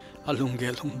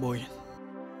alunggel hong boyin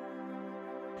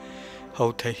hau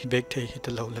thei bek thei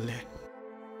hitalaw lale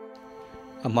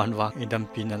aman wang idam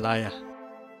pinalaya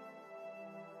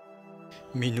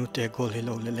minute gol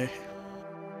hilaw lale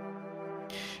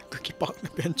kakipak na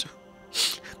pencho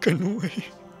kanu ay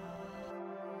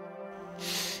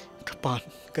kapan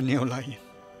kaniyaw layin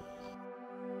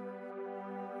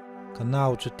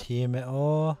Kanaw chu thi me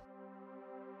o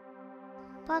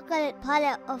Pakalit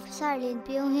pala officer lin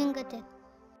piyong hingate.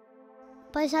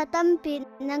 Paisa tampi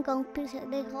nang kong pisa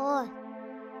de ko.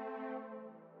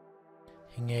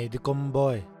 hingei di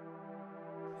komboy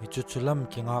ichu chulam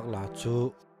kingak la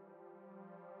chu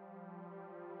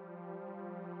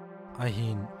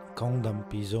ahin kongdam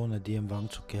pizo na diem wang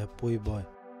chu ke pui boy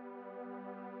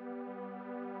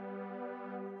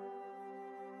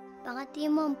Pangati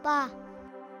mo pa.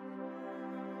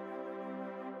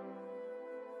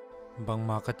 bang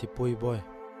ma ka ti pui boy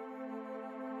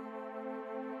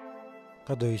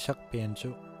ka doi sak pen chu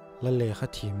la le kha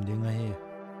thim ding a hi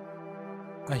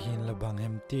a hin la bang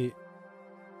hem ti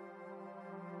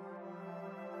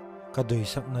ka doi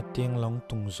sak na tiang long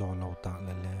tung zo lo ta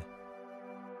la le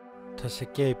tha se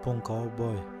ke pong ko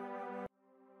boy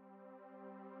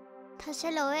tha se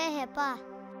lo he pa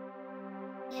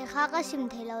e kha ka sim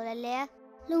thei lo la le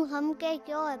lung ham ke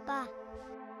kyo he pa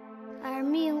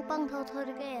army yung pang thau thor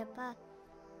ke he pa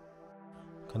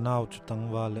kanau chu tang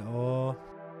wa le o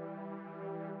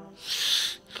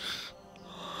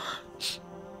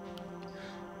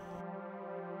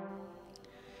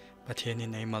Patheni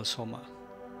nei mal soma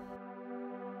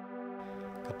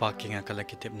kapakinga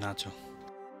kalakitip na chu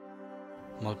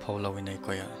mal phau lawi nei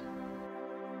koya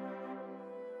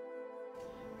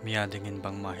mia dingin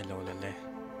bang ma hi lo le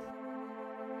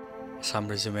ASSAM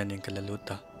REGIMENT in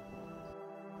kalaluta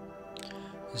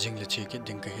jingla chi ki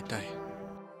ding ka hitai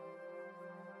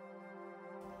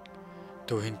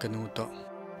tuhin kanu to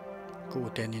ku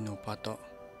uteni no pa to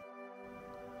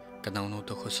kanau no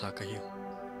to khosa ka hiu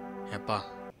hepa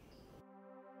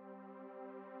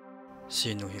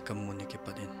sinu hi kamuni ki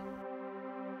padin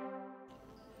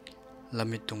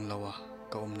lamit tung lawa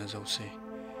ka na jose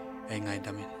ai ngai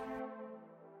damin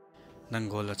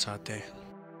nangola chate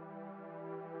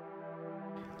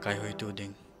kai hoi tu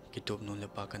ding kitup nu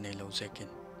lepa ka nei lo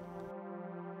zekin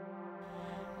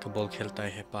ka bol kheltai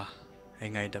hepa ai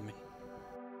ngai damin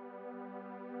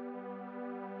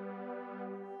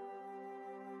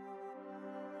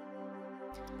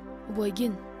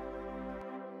Boygin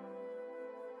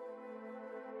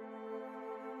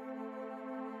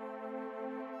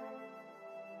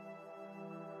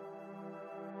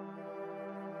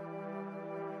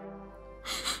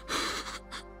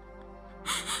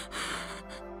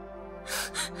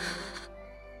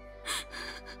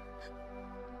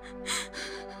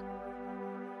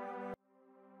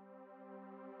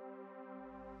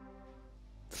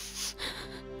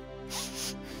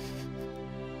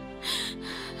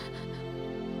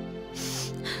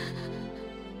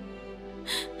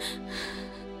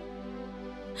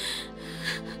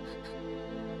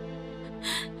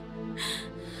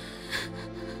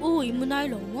Ui munai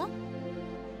lo mo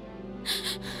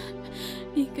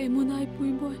I kai munai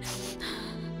pui boy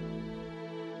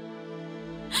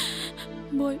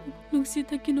boy lung sit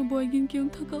takino boy gin kyung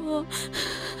thaka o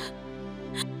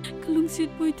kalung sit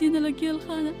boy tina la gel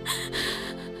khana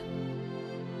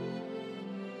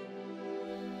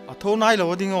a tho nai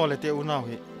lo ding ole te u na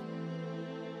hi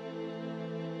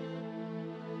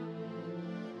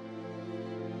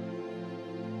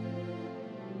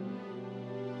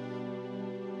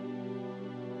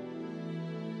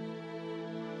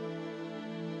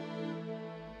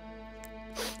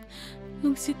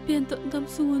lung sit pian to dam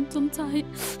sungon chom chai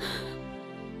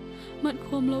mat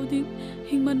khom lo ding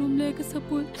hing manum le ka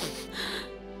sapui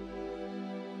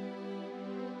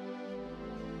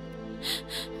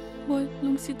boy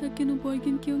lung sit takino boy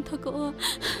gin kyung thaka o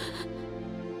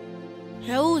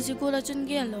heu ji ko la chun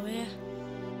gen lo e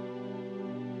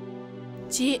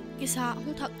chi ki sa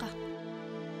hung thak ka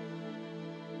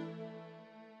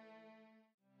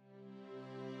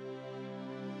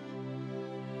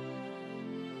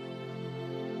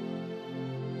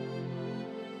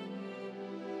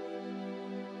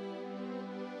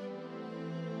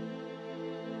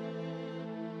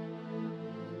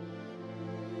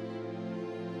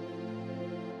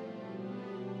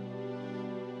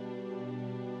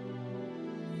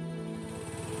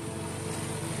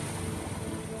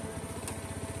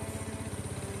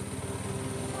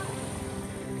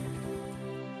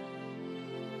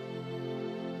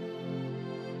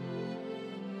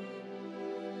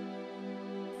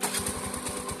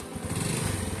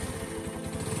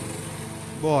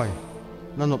boy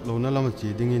na nop lo na lam chi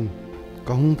ding in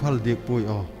ka hung phal dek pui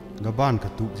o ga ban ka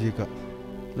tu ji ka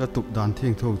la tup dan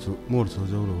theng thau chu mor so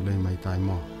zo lo le mai tai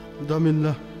ma damin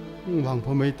la wang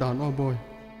pho mai tan o boy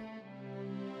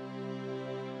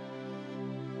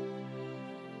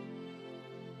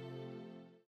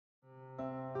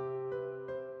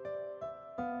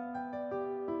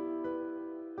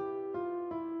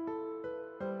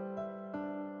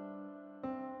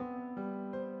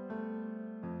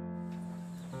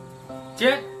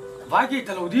Chết, vãi cái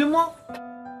tao đi mà,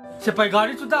 sẽ phải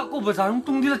gari chúng ta có bao giờ không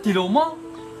tung đi là tỷ lệ mà,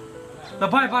 là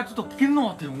vãi vãi chúng ta kinh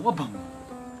nọ thì không có bằng,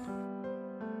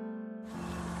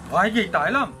 vãi cái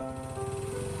tái lắm.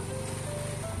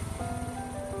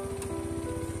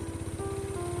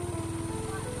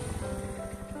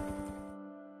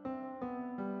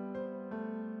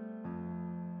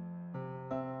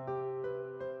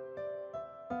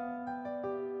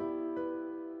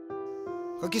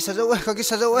 Kaki saja weh, kaki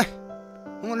saja weh.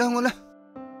 Ngula ngula.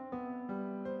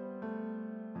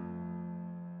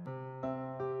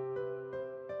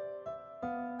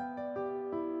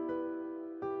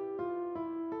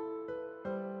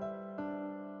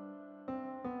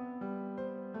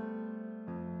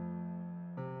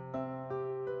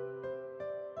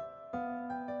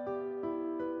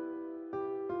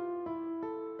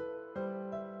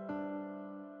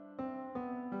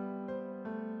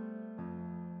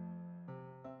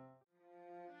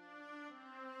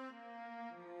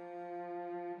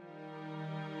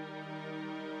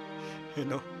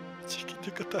 Heno,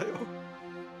 chiki ka tayo.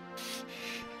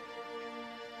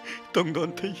 Tong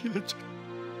don thay hila chu.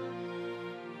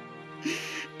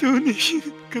 Tuni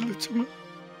kalau cuma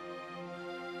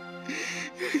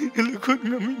lakot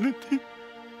ngamin natin.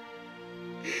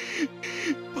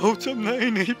 Paucam na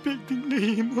ay naipekting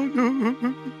nahimo no.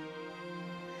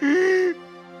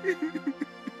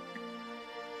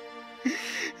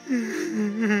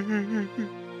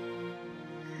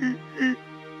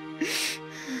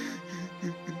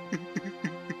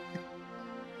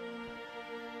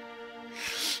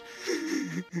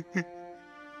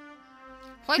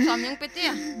 Khói xóm những bít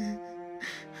tía.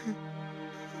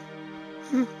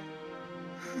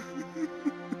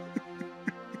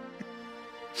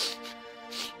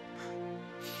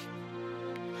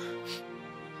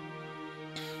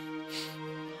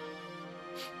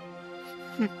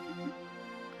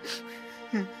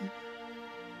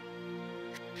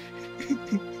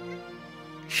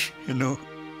 Ano,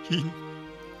 hin.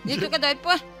 Dito ka dahil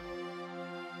po.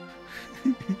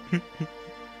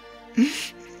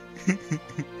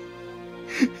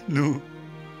 No.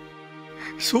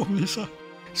 Somnisa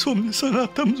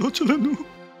natam zochula no.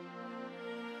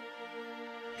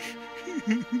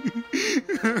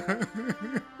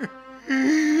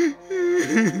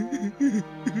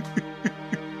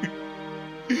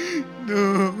 No.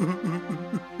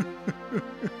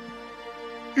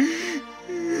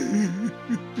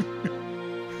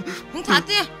 Không thả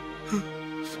tia.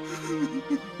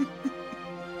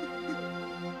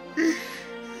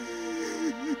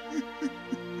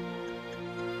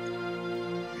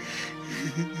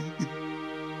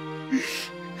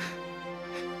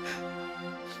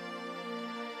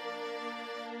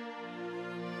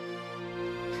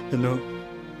 Ano?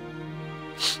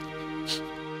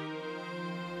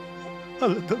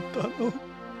 Aladang tao.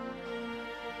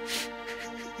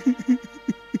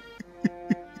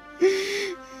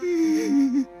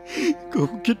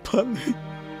 Kukit pala.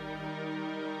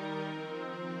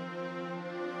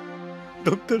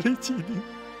 Dr. Richie,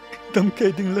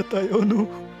 damkay ding latay ano.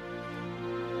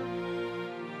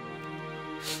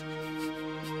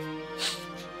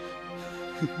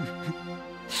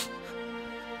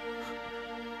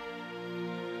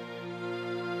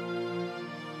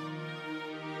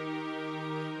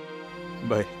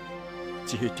 Bye,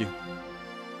 chị hết tiêu.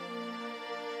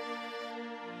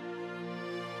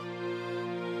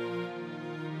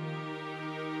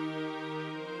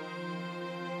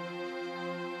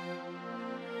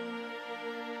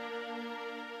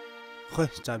 Khôi,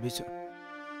 chả biết chứ.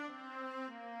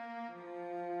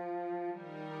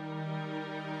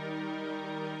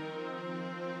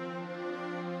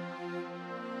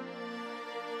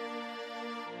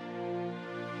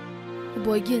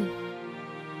 Boy Gin.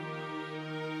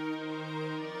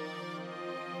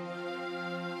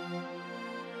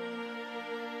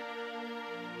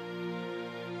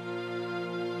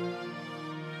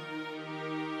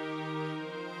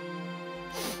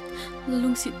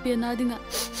 Lung sit piana dinga.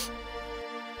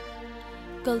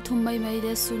 Kal thum mai mai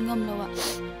de sun ngam lawa.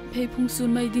 Phei phung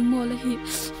sun mai ding mo la hi.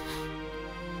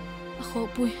 A kho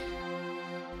pui.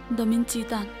 Damin chi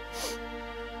tan.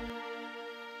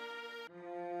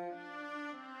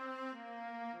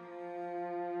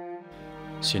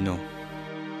 Sino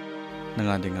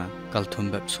nanga dinga kal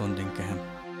thum bep son ding ke ham.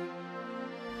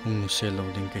 Hung se lo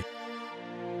ding ke.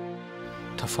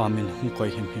 Thafamin hung koi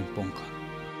him pongka.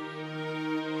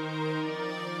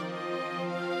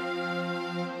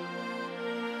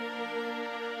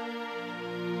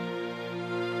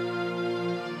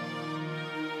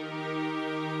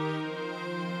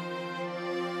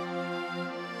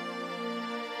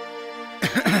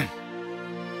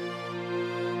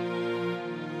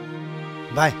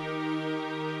 Bye.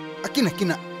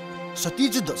 Akina. Sati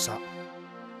judot sa.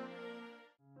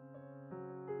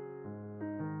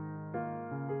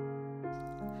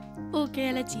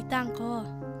 Okay la chitang ko.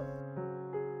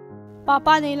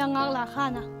 Papa nei lang ngak la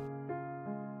khana.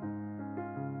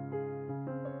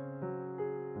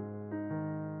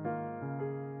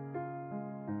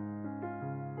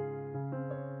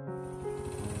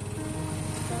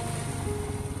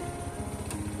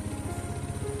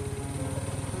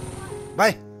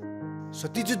 Bye.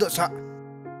 Sati judot sa.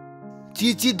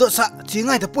 Chi dot sa, chi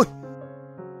ngai ta pui.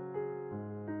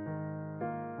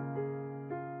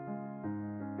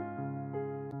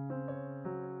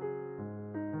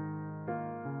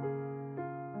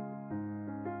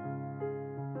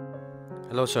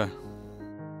 Hello, sir.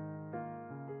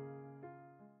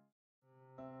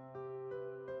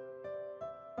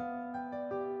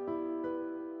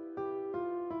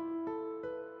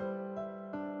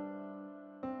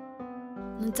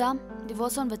 nun cham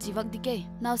devotion va chi vak dike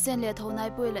now sen le thonai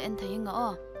poi la en thainga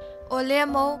o Ole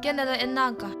mo Canada en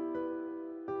nangka.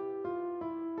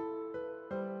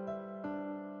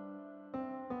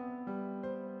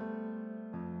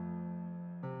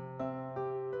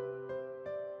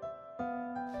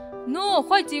 No,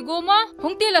 khoai chi go ma,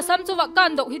 hong ti la sam chu wa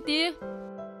kan dok hi ti.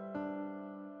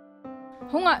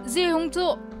 Hong a ji hong chu.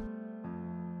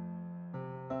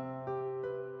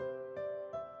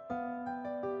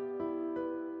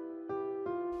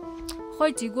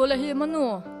 Khoai chi go la hi ma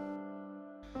no.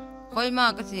 Khoi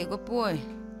ma ka si go poi.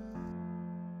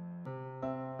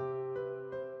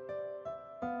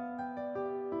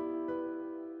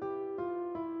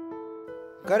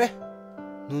 Kare,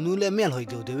 nunu le mel hoi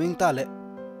do de wing ta le.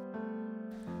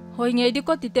 Hoi nghe đi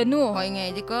có tí tên nu. Hoi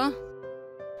nghe đi có.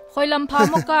 Hoi làm phá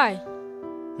một cái.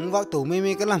 Hung vak tổ mê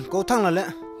mê cái làm câu thăng là lẽ.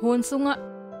 Hôn sung ạ.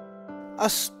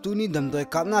 As tu ni đầm đôi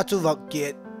cặp na chu vak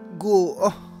kiệt gu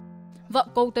oh. Vak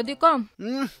câu ta đi con.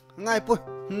 Ngay pui,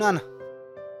 nana.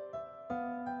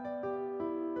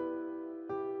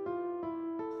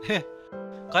 He,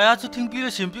 cái áo chú thinh pi là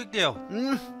xiêm biết điều.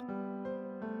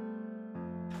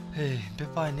 Hey, bé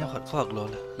pai nè khát rồi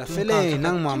là phải lê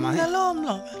năng mà hết. Lom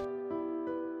lom.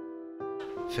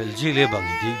 Felji le bang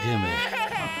dik de me.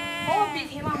 Oh, bị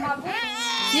thế mà bu.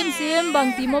 Sim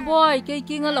bang ti mo boy, cái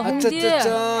kia là hung dia.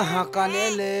 Cha ha kan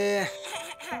le.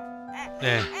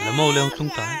 Là mau leo tung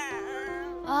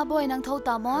tai. Boy nang thâu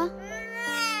ta mo.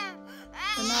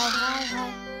 Nào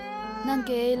hai. Nang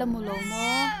ke là mu lo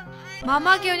mo.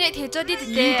 Mama kêu nhẹ thế cho đi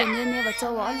thì tệ. Tự nhiên nè và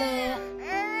cho võ le.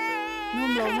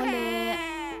 Nôm lo mo le.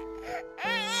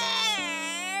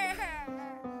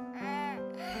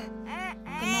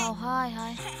 Nào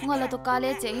hai. Ngồi là tôi cá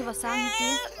lê chế hi và sang hi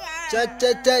tí.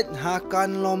 Chết ha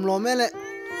kan lom mẹ lệ.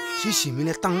 Xí mi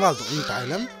lệ tăng vào tụi tài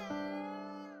lắm.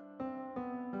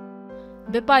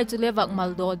 Bé pai chú lê vạc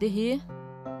mal đồ đi hi.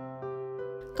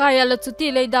 Kaya là chú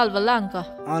tí lê dal vào lang cả.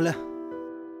 Lê.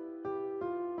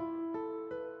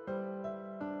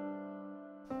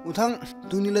 Uthang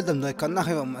tu ni le dam dai kan na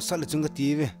khawa masala chung ka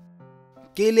ti ve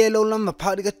ke le lo lam ma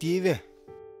phari ka ti ve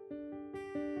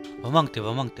vamang te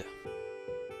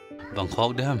bang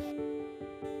khok de ham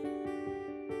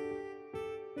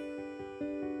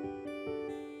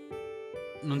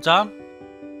nun cham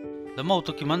la mau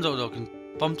to ki man zo kin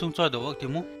pam chung choi do wak ti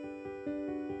mu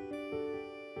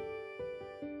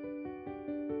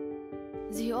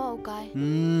gì ô cái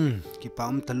ki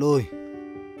pam ta loi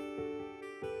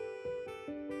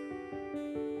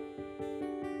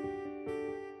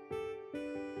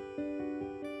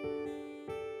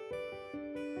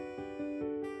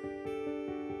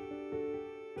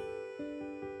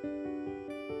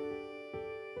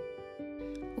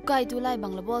Ukai tu lai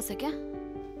bang la ball se kya?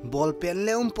 Ball pen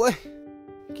le poi.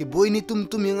 Ki boy ni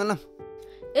tum yang alam.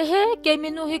 He, ke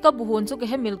menu hi ka buhon so ke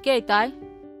he mil ke tai.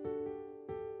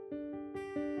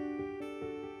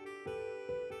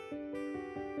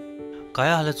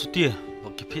 Kaya hala chuti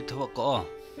wak ki phit thawak ko.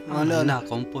 Ale na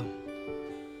kom poi.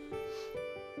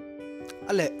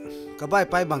 Ale, ka bai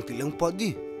pai bang ti leng pot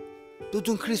di. Tu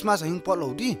chung Christmas hing pot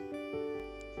lo di.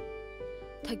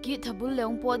 Thaki thabul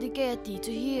leong pot di ke ti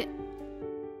chu hi.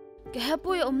 Ke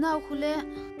hapoi omna khule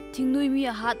thingnui mi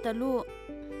a hat talu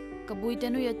kabui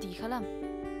tenu ya ti khalam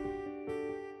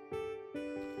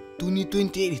tu ni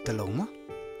 28 ta lo ma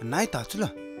nai ta chula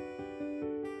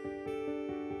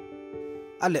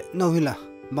ale no hila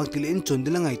bangtil in chon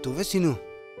dila ngai to ve sinu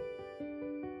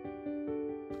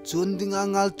chon dinga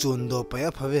ngal chon do pa ya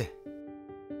phave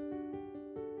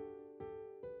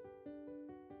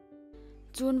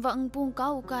chun wang pung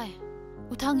kau kai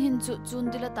uthang hin chu chun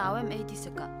dila tawem 80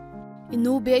 seka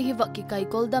inu be hi wa ki kai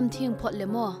koldam thing phot le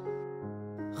mo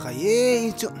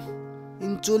khaye chu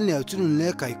in chun le chun le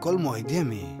kai kol moi de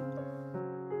mi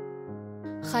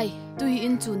khai tu hi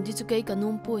in chun di chu kai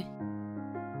kanum pui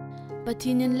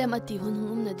pathinin lem ati hun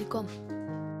hum na di kom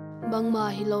bangma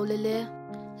hi lo le le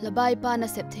labai pa na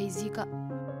sep thei ji ka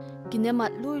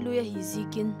kinemat lui hi ji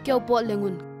kin keu po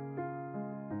lengun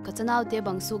ka chanau te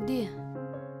bang suk di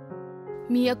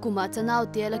mi akuma chanau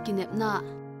te la kinep na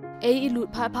ei ilut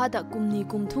pha da kumni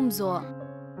kum thum zo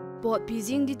pot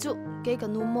pijing di chu ke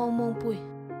kanu mong pui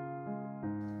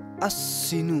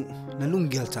asinu nalung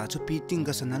gel cha chu pi ting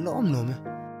ka sana lom lo me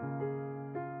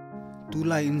tu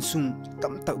lai in sung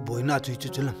tam tak boy na chu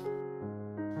chulam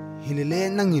hilele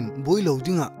nangin boy lo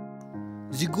dinga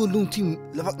zigu lung thim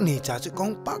lawak ne cha chu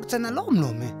kong pak chana lom lo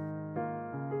me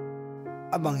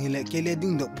abang hile kele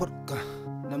ding do pot ka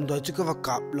nam do chu ka wa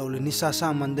kap lo le ni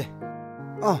sa mande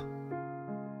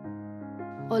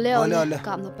ole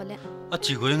kap no pale a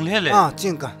chi go yang le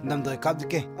ching ka nam do kap de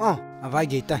ke avai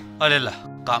ge tai ale la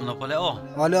Cảm nó phải lẽ ô.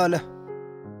 Ole.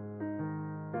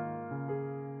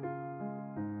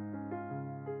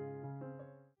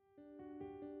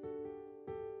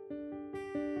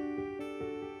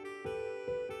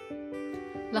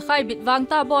 Là khai bịt vang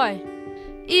ta boy.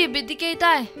 Y bịt đi cây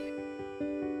tai.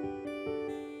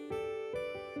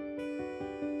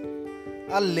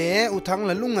 Alle uthang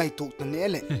la lungai tuk ta ne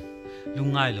le.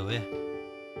 Lungai lo e.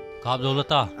 Kap zo la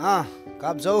ta.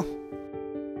 Kap zo.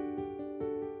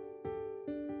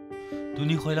 Tu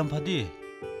ni khoi lam phadi.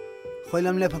 Khoi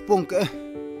lam le phapung ke.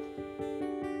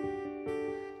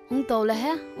 Hung to la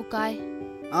he ukai.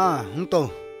 Hung to.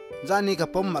 Zani ka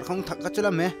pom mar khong thak ka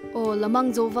chula me. O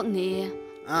lamang zo vak ne.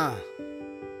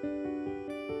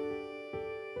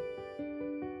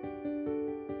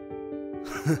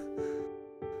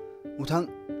 Uthang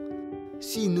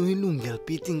si nuhi lunggel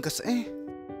piting kas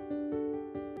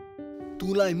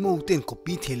tu lai mo ten ko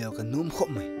pi thelo ka nom khop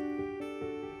mai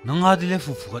nang adi le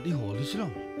fu fu ka di holi silo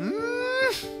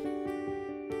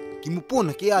ki mu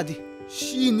pona ke adi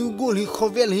si nu gol hi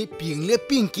khovel hi ping le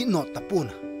ping ki not ta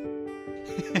pona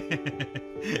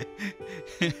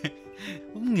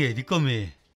nge di ko me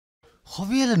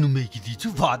khovel nu me ki di chu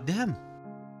va dem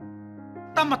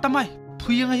tamai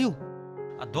phuyang ayu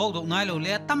a dog ngai lo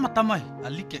le tamai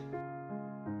alike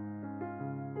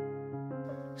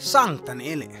sang tan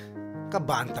ele ka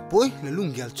ban ta poi le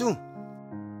lunggel chu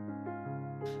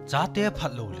cha te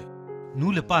phat lo le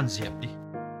nu le pan zep di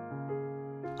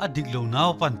adik lo naw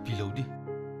pan pi lo di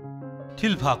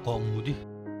thil pha ko mu di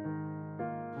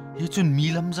ye chun mi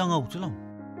lam jang au chulam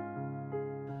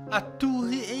a tu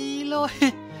hi e lo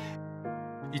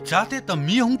i cha te ta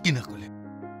mi hong kin ko le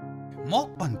mok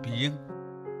pan pi yeng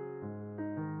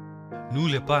nu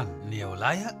le pan neo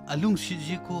laya alung si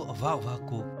ji ko awa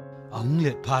ko ang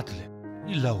le phat le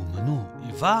i lau manu i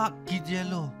va ki je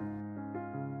lo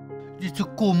di chu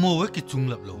ko mo we ki chung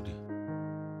lap lo di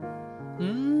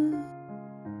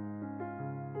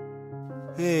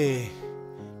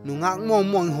nu ngak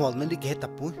mo hol man di ke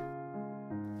tapu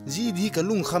ji di ka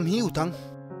lung kham hi uthang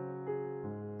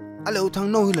ale uthang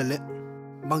no hi le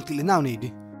bang ti le naw ni di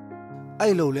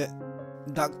ai lo le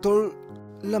doctor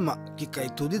lama ki kai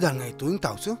tu di dang ngai tuing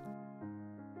tau chu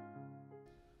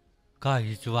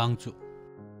kai chuang chu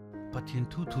pathin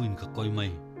thu in ka koi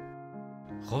mai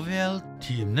khovel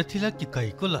thim na thila ki kai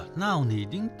ko la naw ni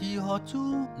ding ti ho chu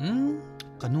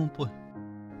kanum po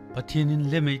pathin in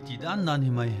le mai ti dan nan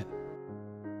hi mai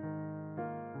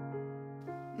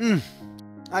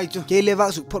ai chu ke le wa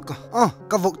su phot ka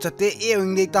ka vok chate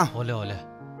ewing dei ta ole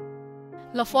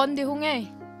La phone di hung ei.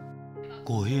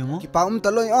 Ko hi mo ki pa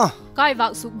taloi Kai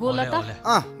vak su gula ta.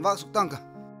 Vak su tang ka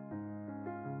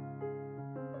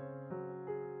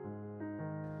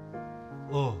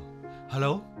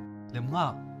hello lem nga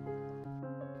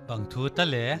bang thu ta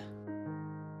le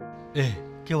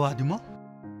ke wa di mo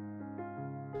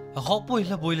a kho poi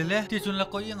la boi le ti chun la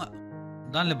ko yanga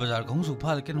dan le bazar khong su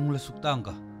phal ke nung la suk tang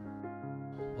ka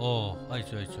ai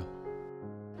chu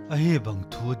a he bang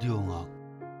thu di nga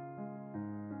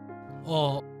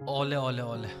ole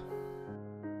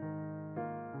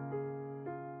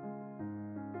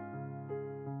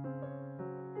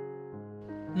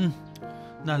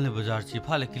nan le bazar chi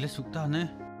phale kile sukta ne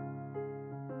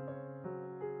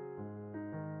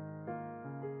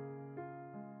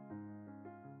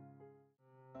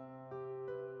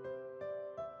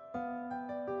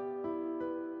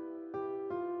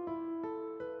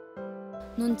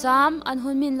nun cham an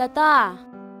hun min lata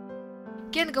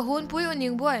ken ka hun pui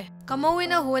uning boy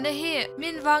kamawina hun hi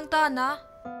min wang ta na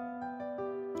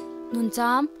nun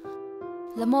cham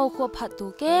lamo kho phat tu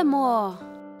ke mo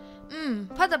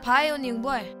phata phai uning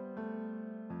boy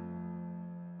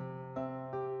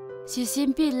si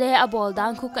simpi le abol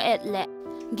dan khu ka et le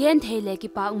gen theile ki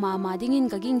pak ma dingin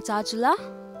ka ging cha chula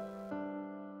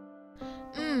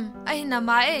ai na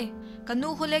ma kanu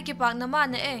khule ki pak na ma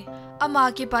ne ama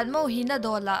ki pat mo hi na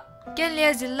dola ken le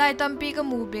zil lai tampi ka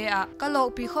mu be a ka lok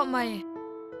pi kho mai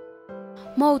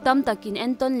mo tam takin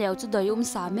enton leo chu doi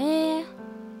sa me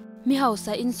mi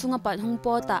hausa in sunga pat hung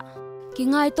pota ki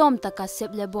ngai tom taka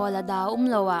sep le bola da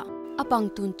lowa apang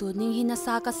tun ning hina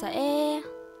sa ka sa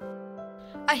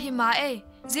a hi ma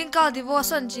jingkal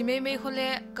devotion ji me khole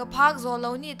ka phak zo lo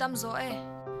ni tam zo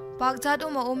pak jat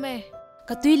uma ume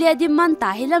ka tuile di man ta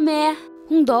hila me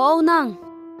hung do nang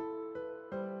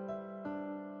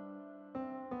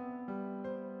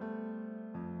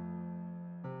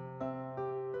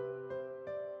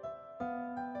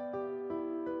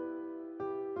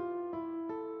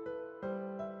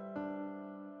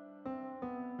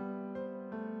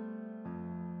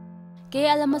ke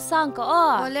alamasang ka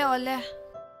ole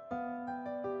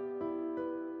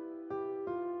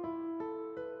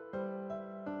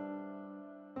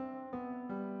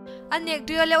anh nhạc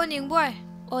đưa leo Tingboi.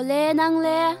 Ole nang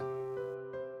le.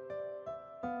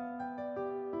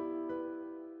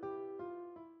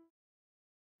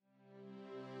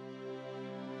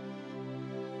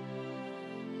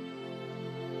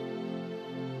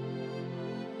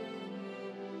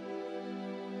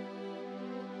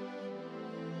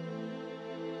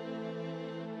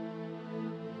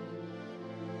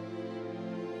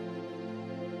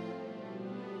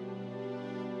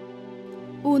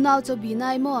 U nào cho bị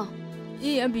nai mua.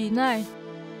 A bị nai.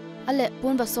 Ale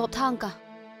pun ba sop thang ka.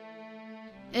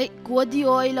 Ei ko di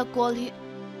oi la kol hi.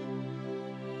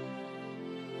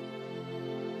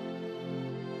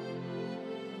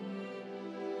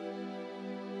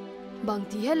 Bang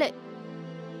ti hele.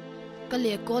 Ka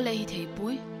le ko le hi thei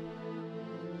pui.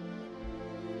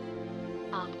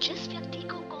 आप जिस व्यक्ति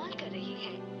को कॉल कर रही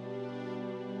हैं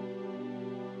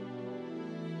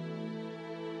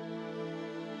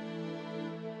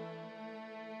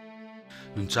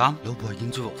Niangjem, lo boy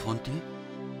yin chu phone ti.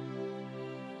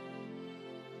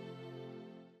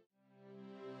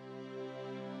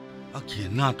 Aki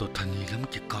na to thani lam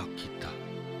ki ka kita.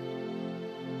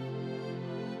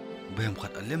 Bem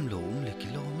khat alem lo le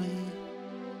kilo me.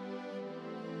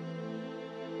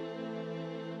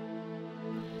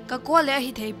 Ka ko le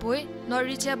hi thei pui not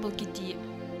reachable ki ti.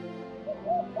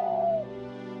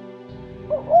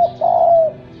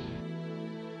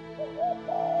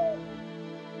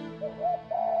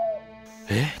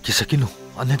 Kisa kinu,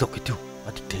 ane dok itu,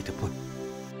 adik teh itu pun.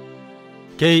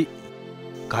 Kay,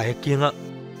 kaya kaya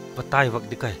patay wag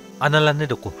di kay, analan ne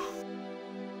doko.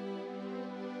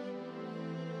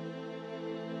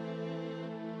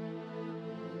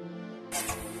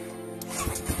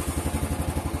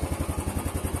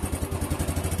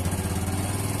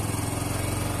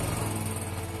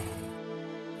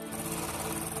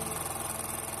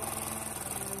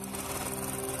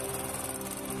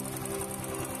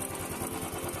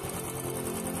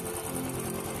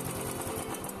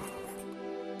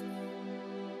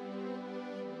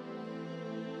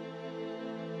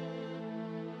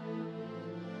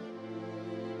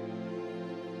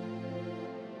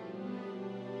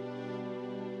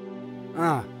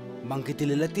 Bang kita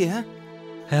lelati ha?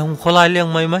 Hang kholai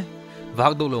liang mai mai.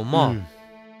 Vak do lo mo.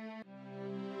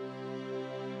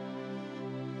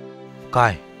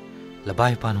 Kai.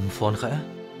 Labai pan hung phone kha.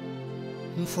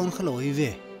 Hung phone kha lo i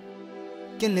ve.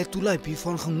 Ken le tulai pi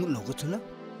phone khang mut lo ko chula.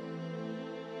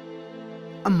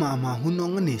 Amma hun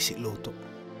nong ne si lo to.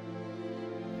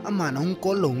 Amma na hung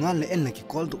call lo nga le en la ki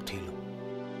call duk thelo.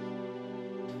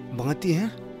 Bangati ha?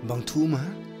 Bang thu ma.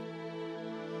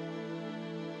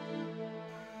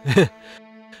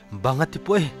 Bangati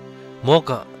poi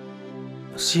moka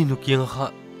sinu kiang kha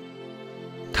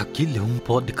thaki leung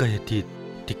po dikai ti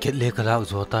ticket le kala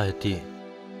zota ti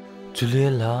chule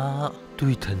la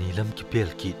tui thani lam ki pel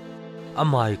ki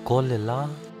amai call le la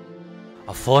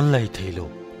a phone lai thelo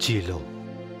chilo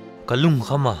kalung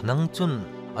khama nang chun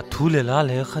a thu le la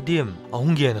le khadim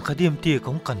ahung gen khadim ti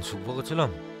kong kan su ba ka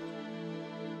chulam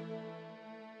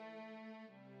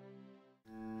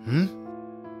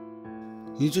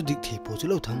Ni chu dik thei po chu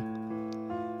lo thang.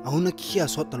 Ahuna khia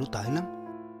sot talu tai lam.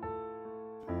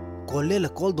 Call le la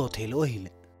call do thelo hi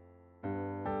le.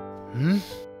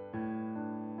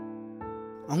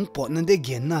 Ang pot nan de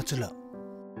gen na chu la.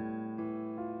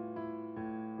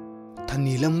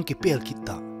 Thani lam ki pel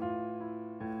kita.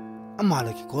 Ama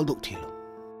la ki call do thelo.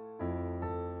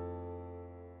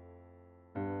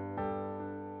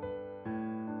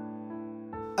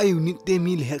 Ayu nit te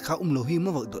mi le kha lo hi ma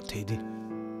wa do thei di.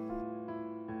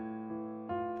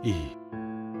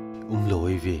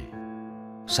 Loi ve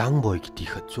Sangboi ki ti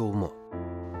khat cho mo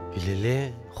hilele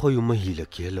khoyuma hi la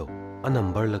kelo a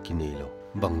number la ki nei lo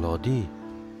banglo di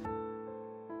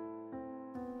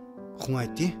khungai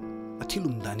ti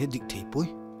athilum da ne dik thei poi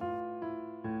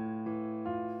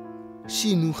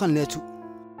si nu khan le chu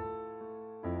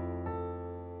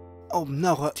om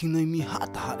na kha thinai mi ha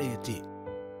ta ha e ti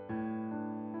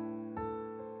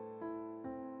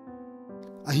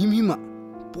ahim hima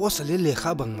posa le lekha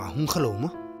bang ma hung khalo ma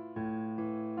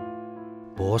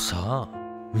bosa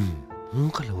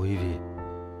hung khalo ve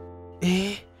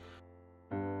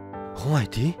khoi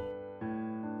ti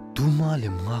tu ma le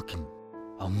ngakin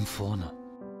am phone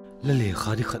la le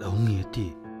khadi khat hung ye ti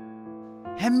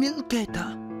hemil ke ta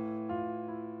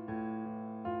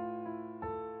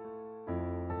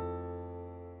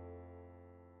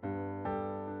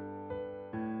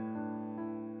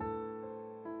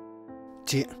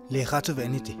che lekha chu ve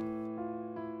ni ti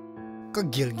ka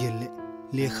gel le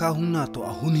lekha hung na to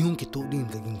a hun hung ki to din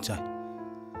ka ging chai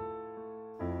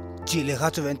che lekha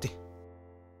chu ve ti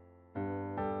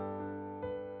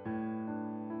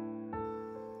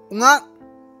Unga.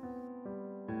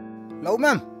 Lau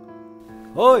mem.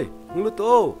 Oi, nglut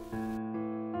tu.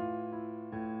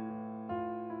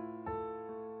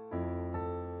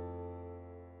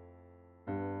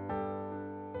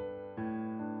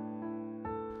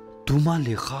 Tuma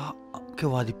lekha ke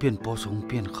wadi pian posong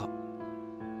pian kha.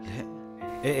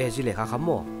 Si lekha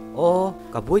kamo. Oh,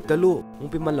 kabui talu,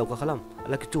 umpi man lau ka kalam.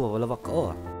 Ala kitua wala wak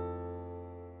ka.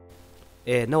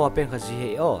 Nawa pen kasi he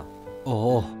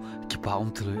Oh, kipa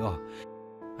tuloy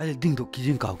Ay ding do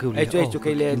kijin kau ke ule. Chu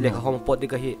kay le ka kamo pot di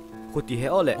ka hi. Kuti he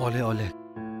ole. Ole.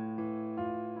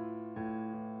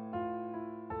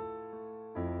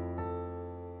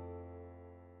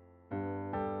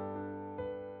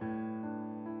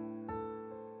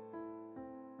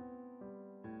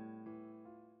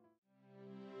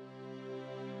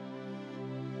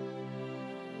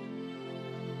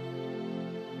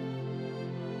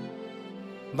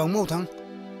 Bang mau thang.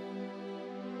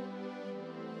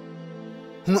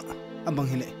 Hunga abang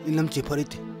hele ilam che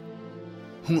pharit.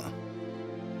 Hunga.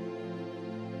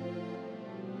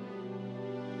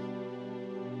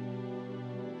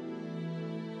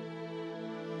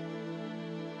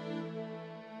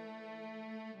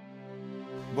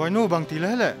 Boy nu bang ti le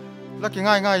hele. La ki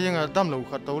ngai yang dam lo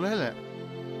khat to le hele.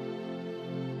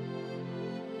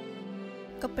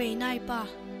 Ka pe nai pa.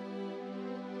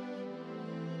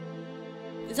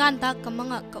 Zan tak ka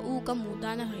mga ka u ka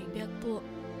muda na hai bek po.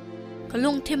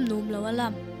 Kalung tim num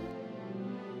lawalam.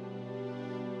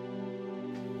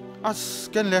 As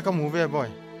ken le ka mu ve boy.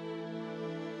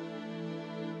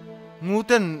 Mu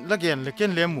ten la gen le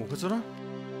ken le mu khusura.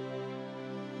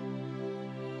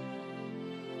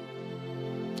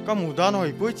 Ka mu da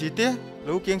noi pui chi te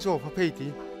lo keng so pha phei ti.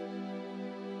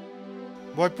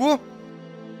 Boy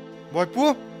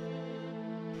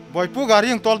pu gari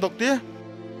yang tol dok te.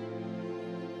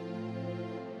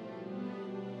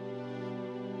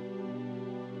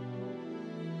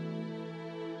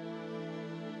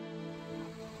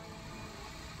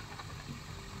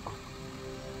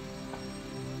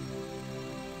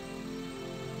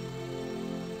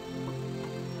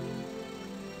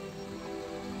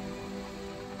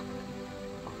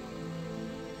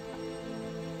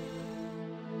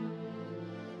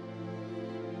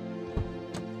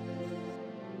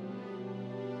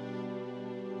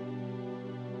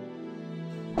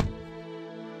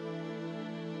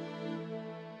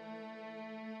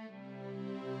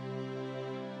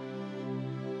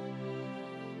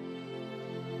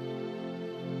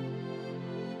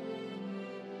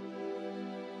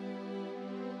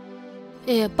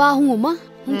 Pa hung ma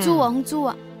hung chu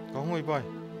à Có ngồi boy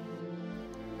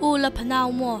U la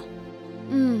phanau mo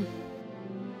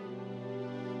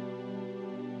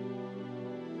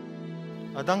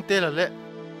Adang te la le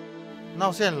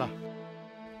Nau sen la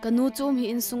Kanu chum hi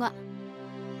in sunga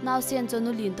Nau sen cho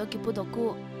nu lin to ki pu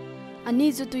doku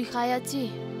Ani chu tui khaya chi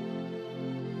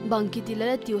Bang ki ti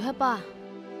la tiu ha pa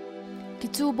Ki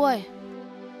chu boy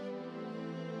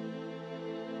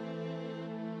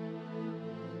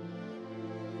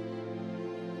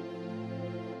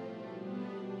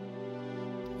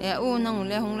U nang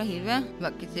le hong la hi ve wa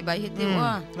ki se bai hi ti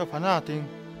wa Ga phana ting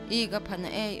I ga phana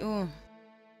u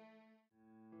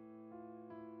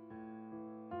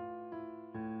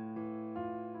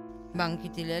Bang ki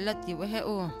ti le la ti wa he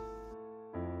u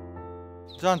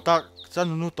Jan tak chan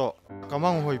nu to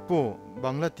kamang hoi pu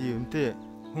bang la ti umte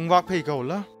hung wak phei ka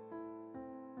la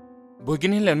Boy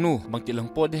gin hin la nu bang ti lang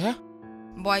po de ha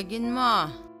Boy gin ma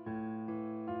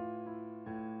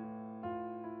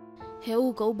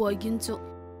Heu ko boy gin chu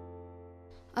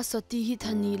Asoti hi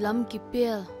thani lam ki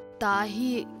pel ta hi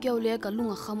keule ka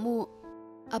lunga khamu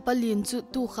apalin chu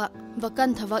tu kha wakan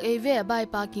thawa e ve bai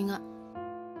pa kinga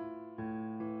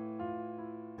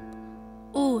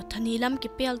Thani lam ki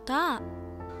pel ta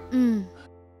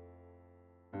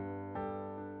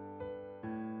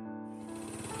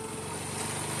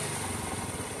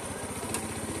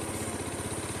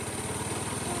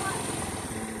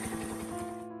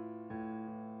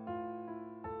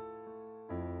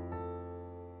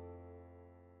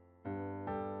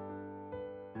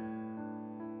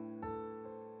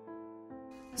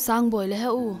Sangboi le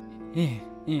heu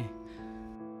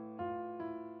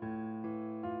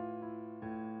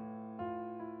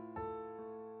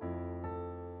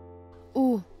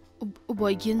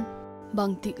boy gin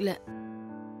bang tik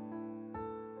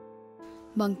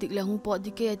le hung po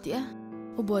di ke ti a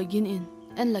boy gin in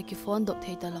en la ki phone dok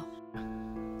thei ta lo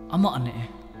ama ane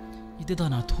ite da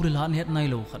na thule la net nai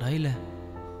lo khadai le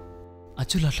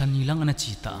achula thani lang ana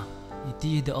chi ta iti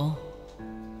de o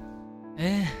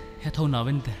he thau na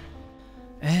wen te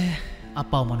a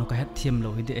pau manu ka het thiam lo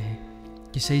hi de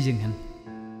ki sei jing hen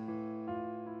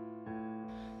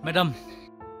Madam,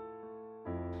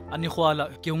 ani khwala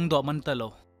kyung do man talo.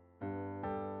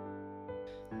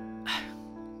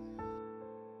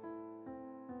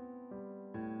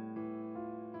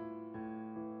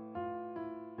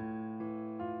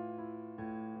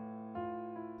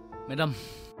 Madam,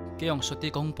 kyong soti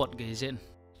kong pot gezen.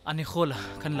 Ani khola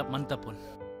kan lap man tapon.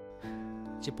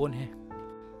 Chipon he.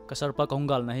 Kasar pa kong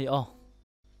gal na hi oh.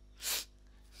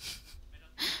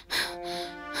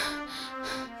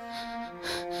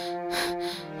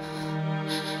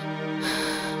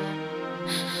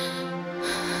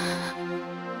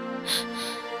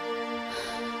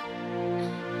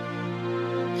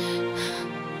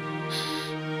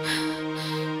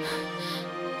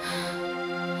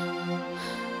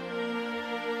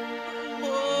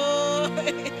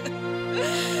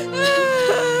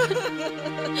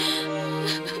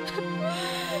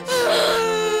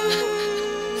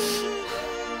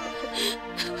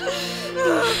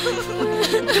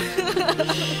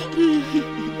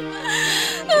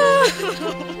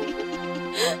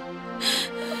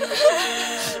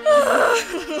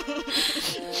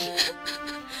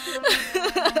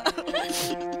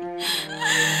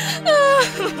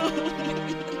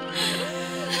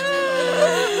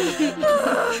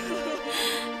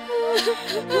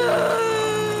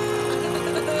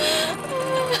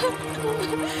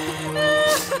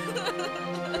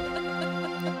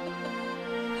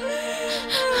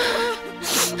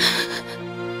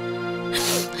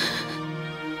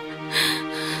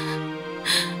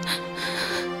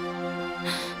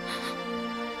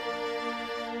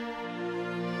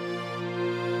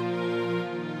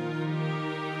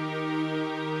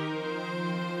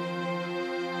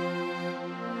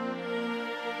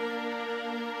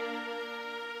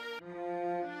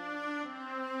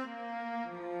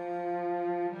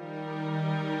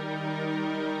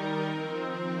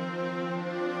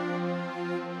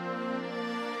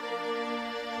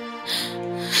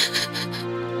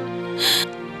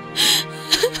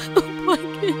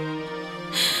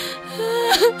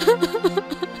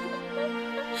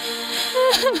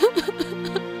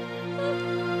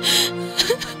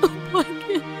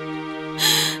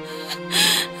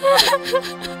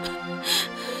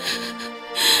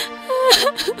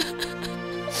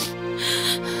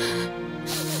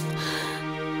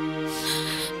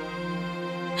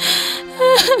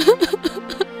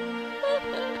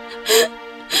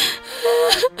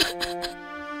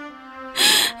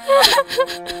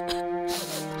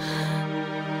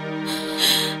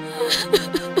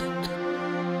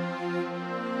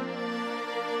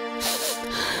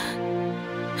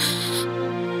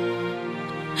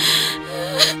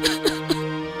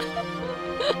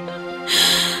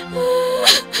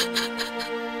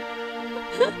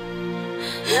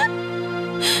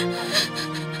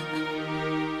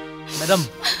 Madam,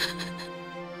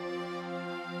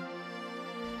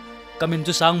 kamin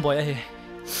tu Sangboi ahe.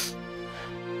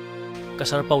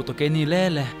 Kasar pau to keni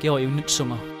lele keo unit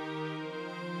sunga.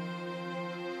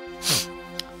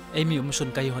 Amy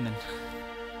umusun kayo honen.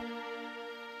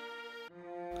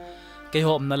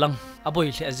 Kayo om na lang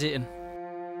aboy li azin.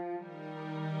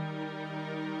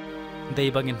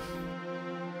 Day bangin.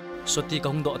 Soti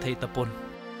kong do thay tapon.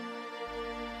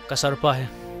 Kasar pa he.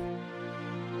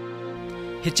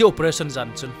 Hichi operation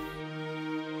zansun.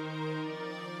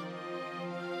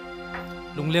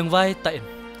 Lungliang vai tain.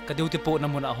 Kadiuti po na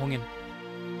muna ahongin.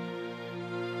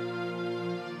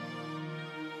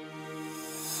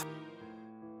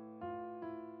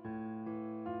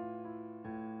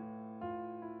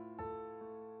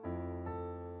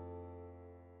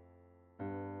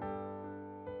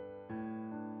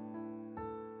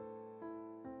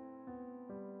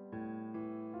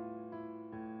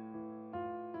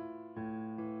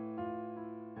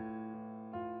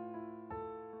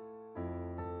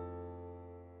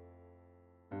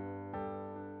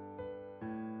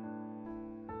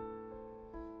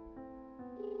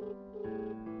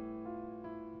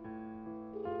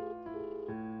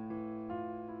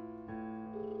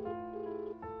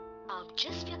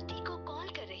 जिस व्यक्ति को कॉल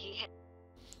कर रही है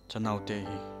चनाउते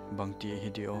ही बंगती ही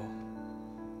दियो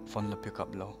फोन ला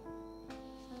पिकअप लो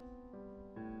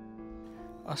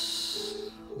अस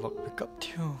वक्त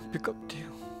पिकअप थियो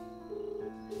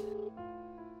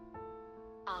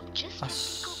आप जिस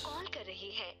व्यक्ति को कॉल कर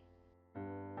रही है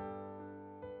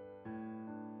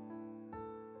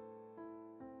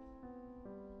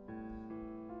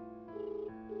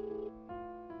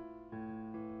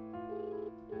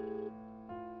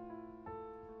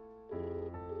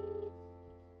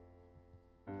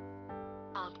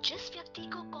जिस व्यक्ति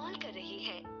को कॉल कर रही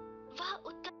है वह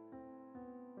उत्तर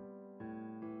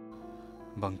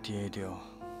बंगती दियो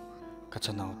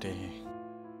कचनाउते ही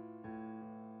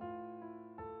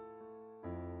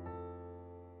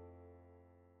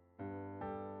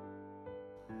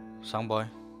Sangboi.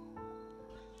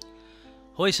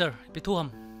 Hoi sir, pituham.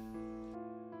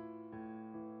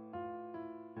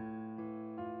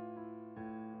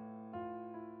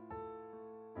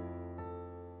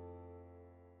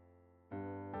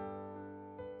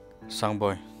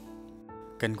 Sangboi.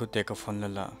 Kan ko take a phone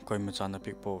lala koi machana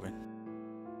pik povin.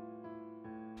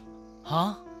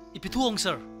 Ha? Ipituhong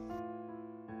sir.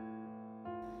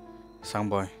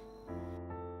 Sangboi.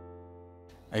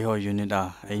 Ai ho unit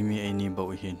a ai mi ai ni ba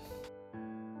uhin.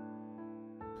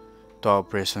 To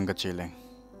operation ka chileng.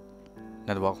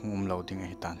 Nadwa kong loading a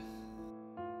hitan.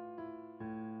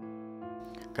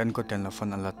 Kan ko ten la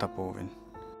phone ala tapovin.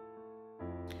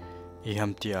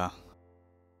 Iham tia.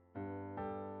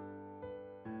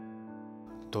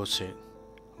 To se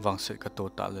wangset ka to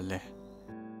ta lele.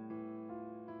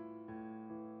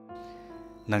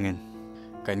 Nangin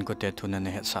kain ko te thuna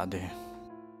ne het sa de.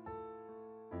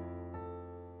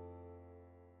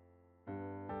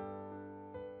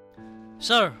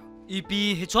 Sir,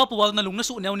 ipi hichwa pawal na lung na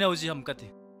su nyaw nyaw ji ham kati.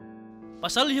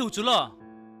 Pasal hiu chula.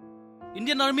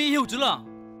 Indian Army hiu chula.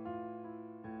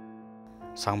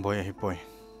 Sangboi hi poi.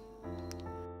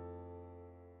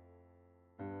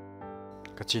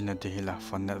 Kachina dihila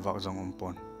phone network zong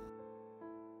umpon.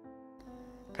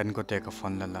 Kan ko te ka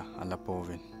phone lala ala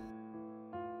povin.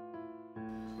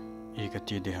 Ika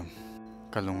ti diham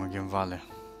kalunga gem vale.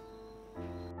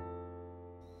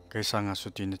 Kaisa nga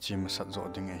suti na chi masat zo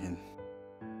ding ahin.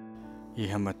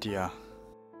 Iham atia.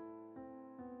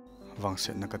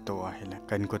 Wangset na katoa hila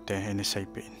kan ko te eni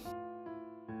saipin.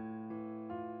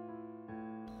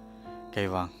 Kay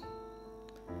wang.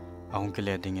 Ahong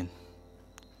kile dingin.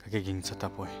 Kagiging sa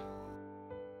tapoy.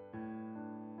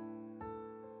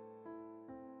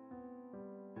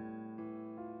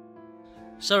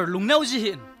 Sir, lungnaw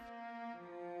jihin.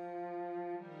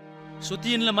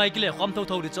 Sutin lamay kile kham thau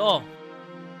thau di cho.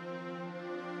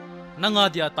 Nanga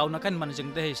dia tau na kan man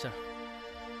jeng de sir.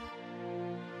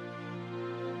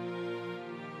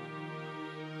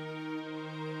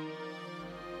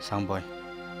 Sangboi,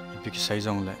 ipik sai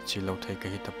jong la chi lo thai ka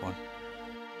hi tapon.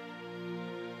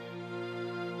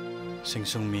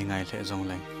 Singson mi ngai le zong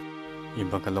leng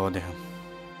iba ka lo de ham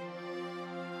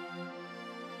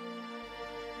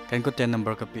kan ko ten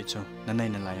number ka pi chu nanai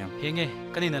na layam henge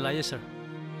kanina laya sir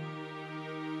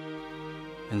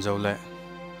enzo le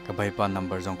ka bai pa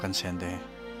number zong kan send de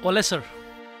ole sir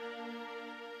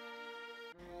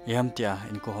yam tia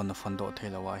in ko hon phone do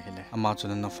thela wa hele ama chu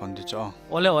na phone di cho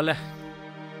ole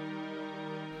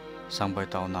Sangboi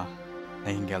taw na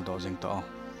hingel do jing to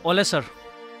ole sir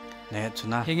ne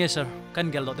chuna henge sir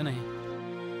kan gel do nahi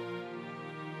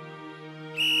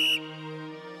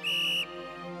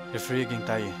referee ging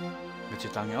tai gachi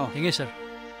tangi o henge sir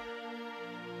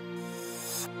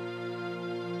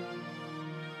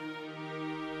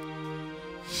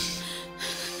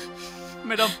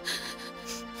madam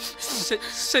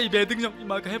say be ding jong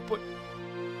ima ka hepoi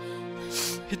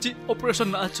hichi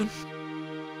operation na achun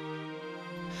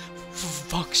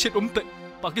fuck shit te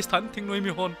Pakistan thing noi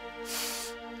mi hon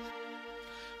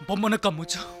Bomana kamu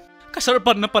cho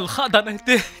kasarpan na palkha da na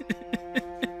ite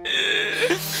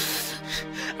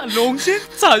along sin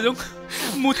sayong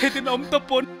muthe tin om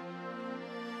tapon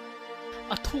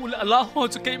athula ala ho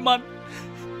chu kai man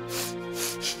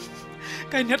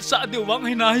kai net sa diu wang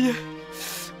hai na ye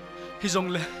hi jong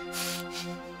le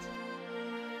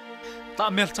ta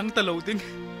mel chang ta lo ding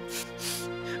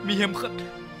mi hem khat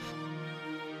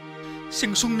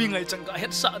sing sung mi ngai chang ka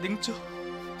het sa ding chu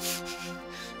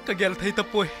ka gel thei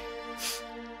tapoi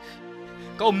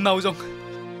ka nau jong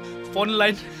phone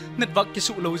line network ki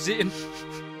su lo zin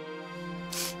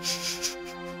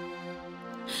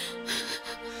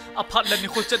aphat lan ni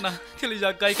khol chana thili ja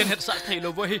kai kan het sa thei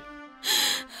lo voi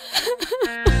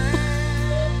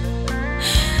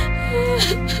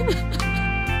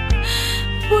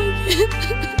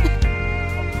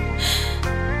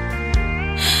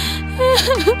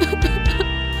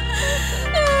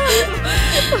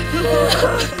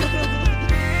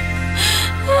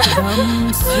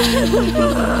Dầm sương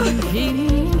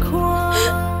hình khoa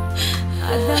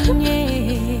đang nhẹ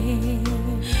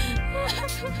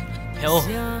Heo,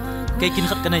 cái kinh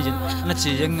khát cái này chứ, nó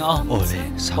chỉ riêng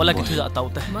ôi là cái thứ dạ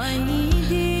tàu thế.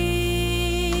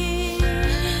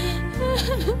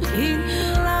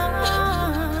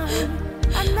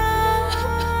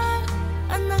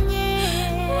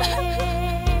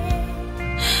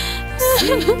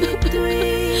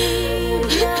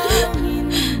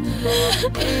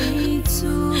 Ei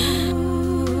chu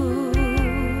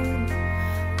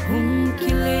hung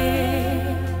kile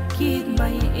kit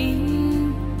bay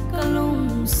in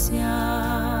kalung sia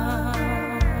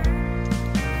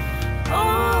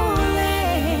ole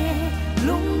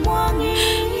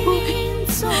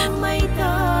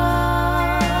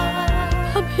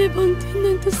he bang tin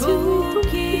nang ta se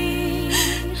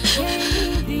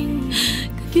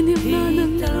kini na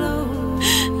nang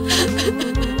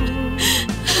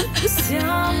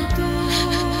SIAM tu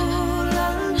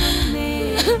lal ne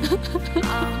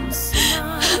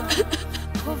ASSAM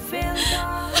Fefel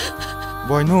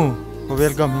boy nu ko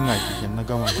welcome hingai ki ken na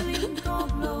gama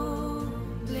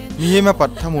mi he ma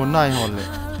pat thamun nai hol le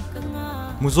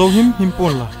muzo him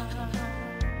pon la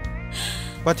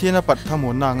Pauthiana pat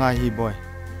thamun na ngai hi boy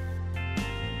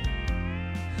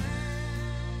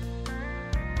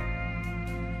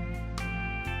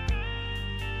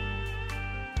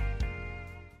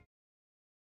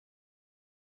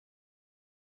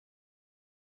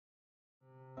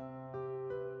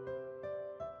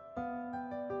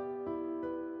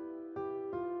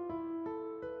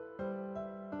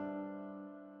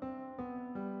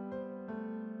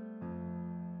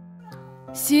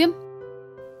Sim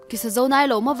kisa zo nai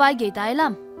lo ma vai ge tai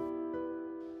lam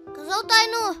ka zo tai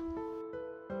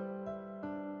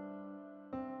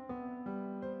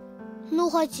nu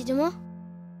khoi chi de ma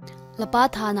lapa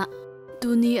thana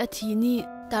tuni athi ni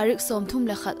tarik som thum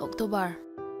le khat October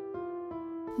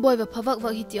boy va phawak wa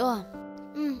hi ti o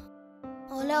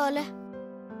ole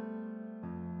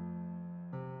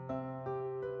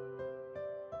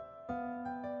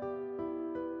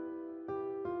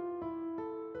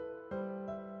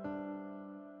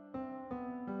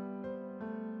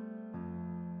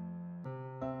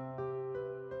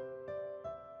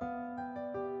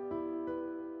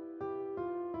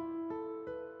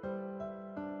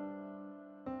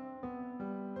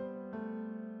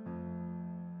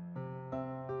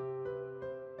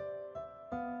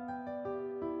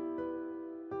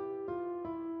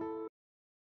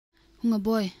Hunga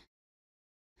boy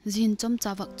zin chom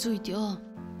chawak chui ti o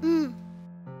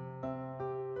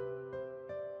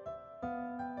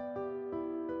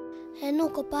henu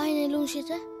ko pai ne lung shi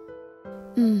cha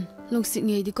lung si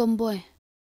ngei di kom boy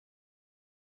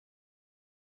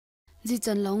ji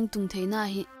chan long tung thei na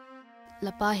hi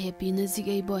lapa happy na zi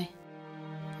ei boy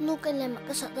nu kan le ma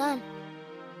ka sa dan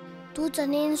tu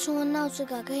chanin sunga nau chu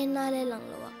ka kai na le lang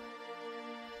lo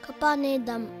ka pa ne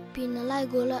dam pi na lai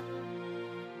gola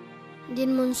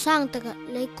din mun sang taka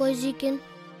lei koi jikin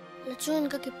la chun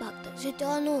ka ki pak ta jito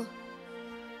anu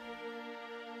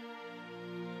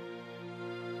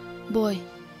boy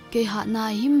ke ha na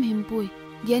him pui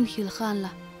gen hil khan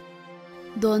la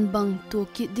don bang to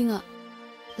ki dinga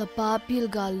la pa pil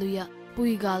gal luya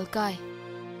pui gal kai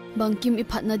bang kim i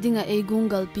phat na dinga e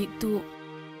gungal pik tu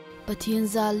pathian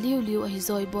za liu a hi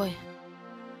zoi boy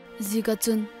zika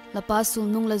chun la pa sul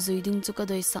nung la zui ding chu ka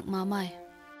doi sak ma mai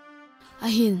a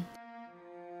hin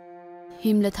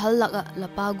him le thal laka la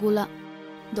pa gula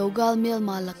dogal mel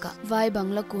malaka vai bang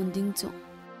la kun ding chu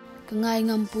ka ngai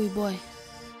ngam pui boy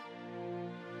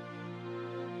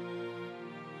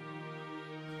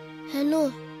henu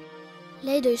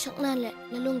lấy đôi sắc na lệ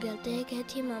là luôn gel té cái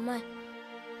thi mà mai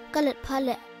cái lệ pha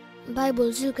lệ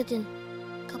Bible zil cái tin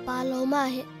cái pa lâu mà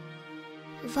hệ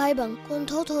vai bằng con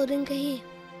thô đinh cái hi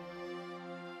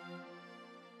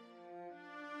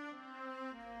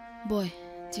boy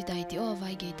chỉ tay ti o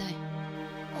vai gai tai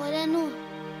ôi đây nu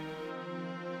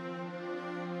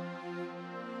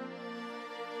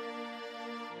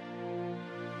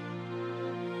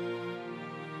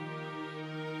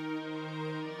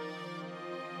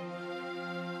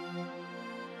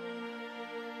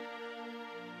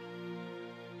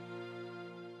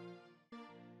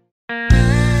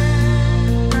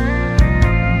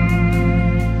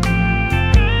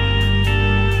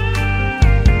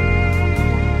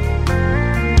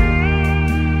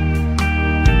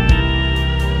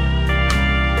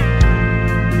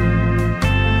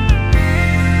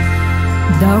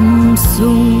Đam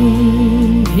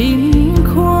sung him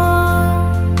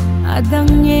khoa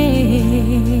đang nghe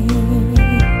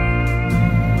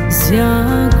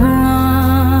gia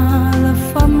qua là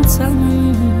phong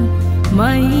trăng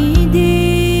mây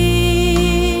đi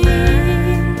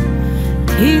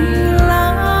thiên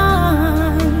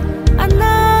lai anh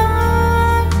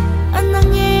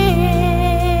nghe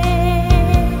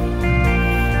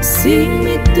xin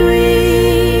mi tuy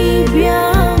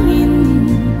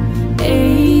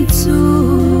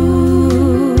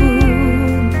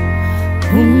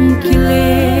Kile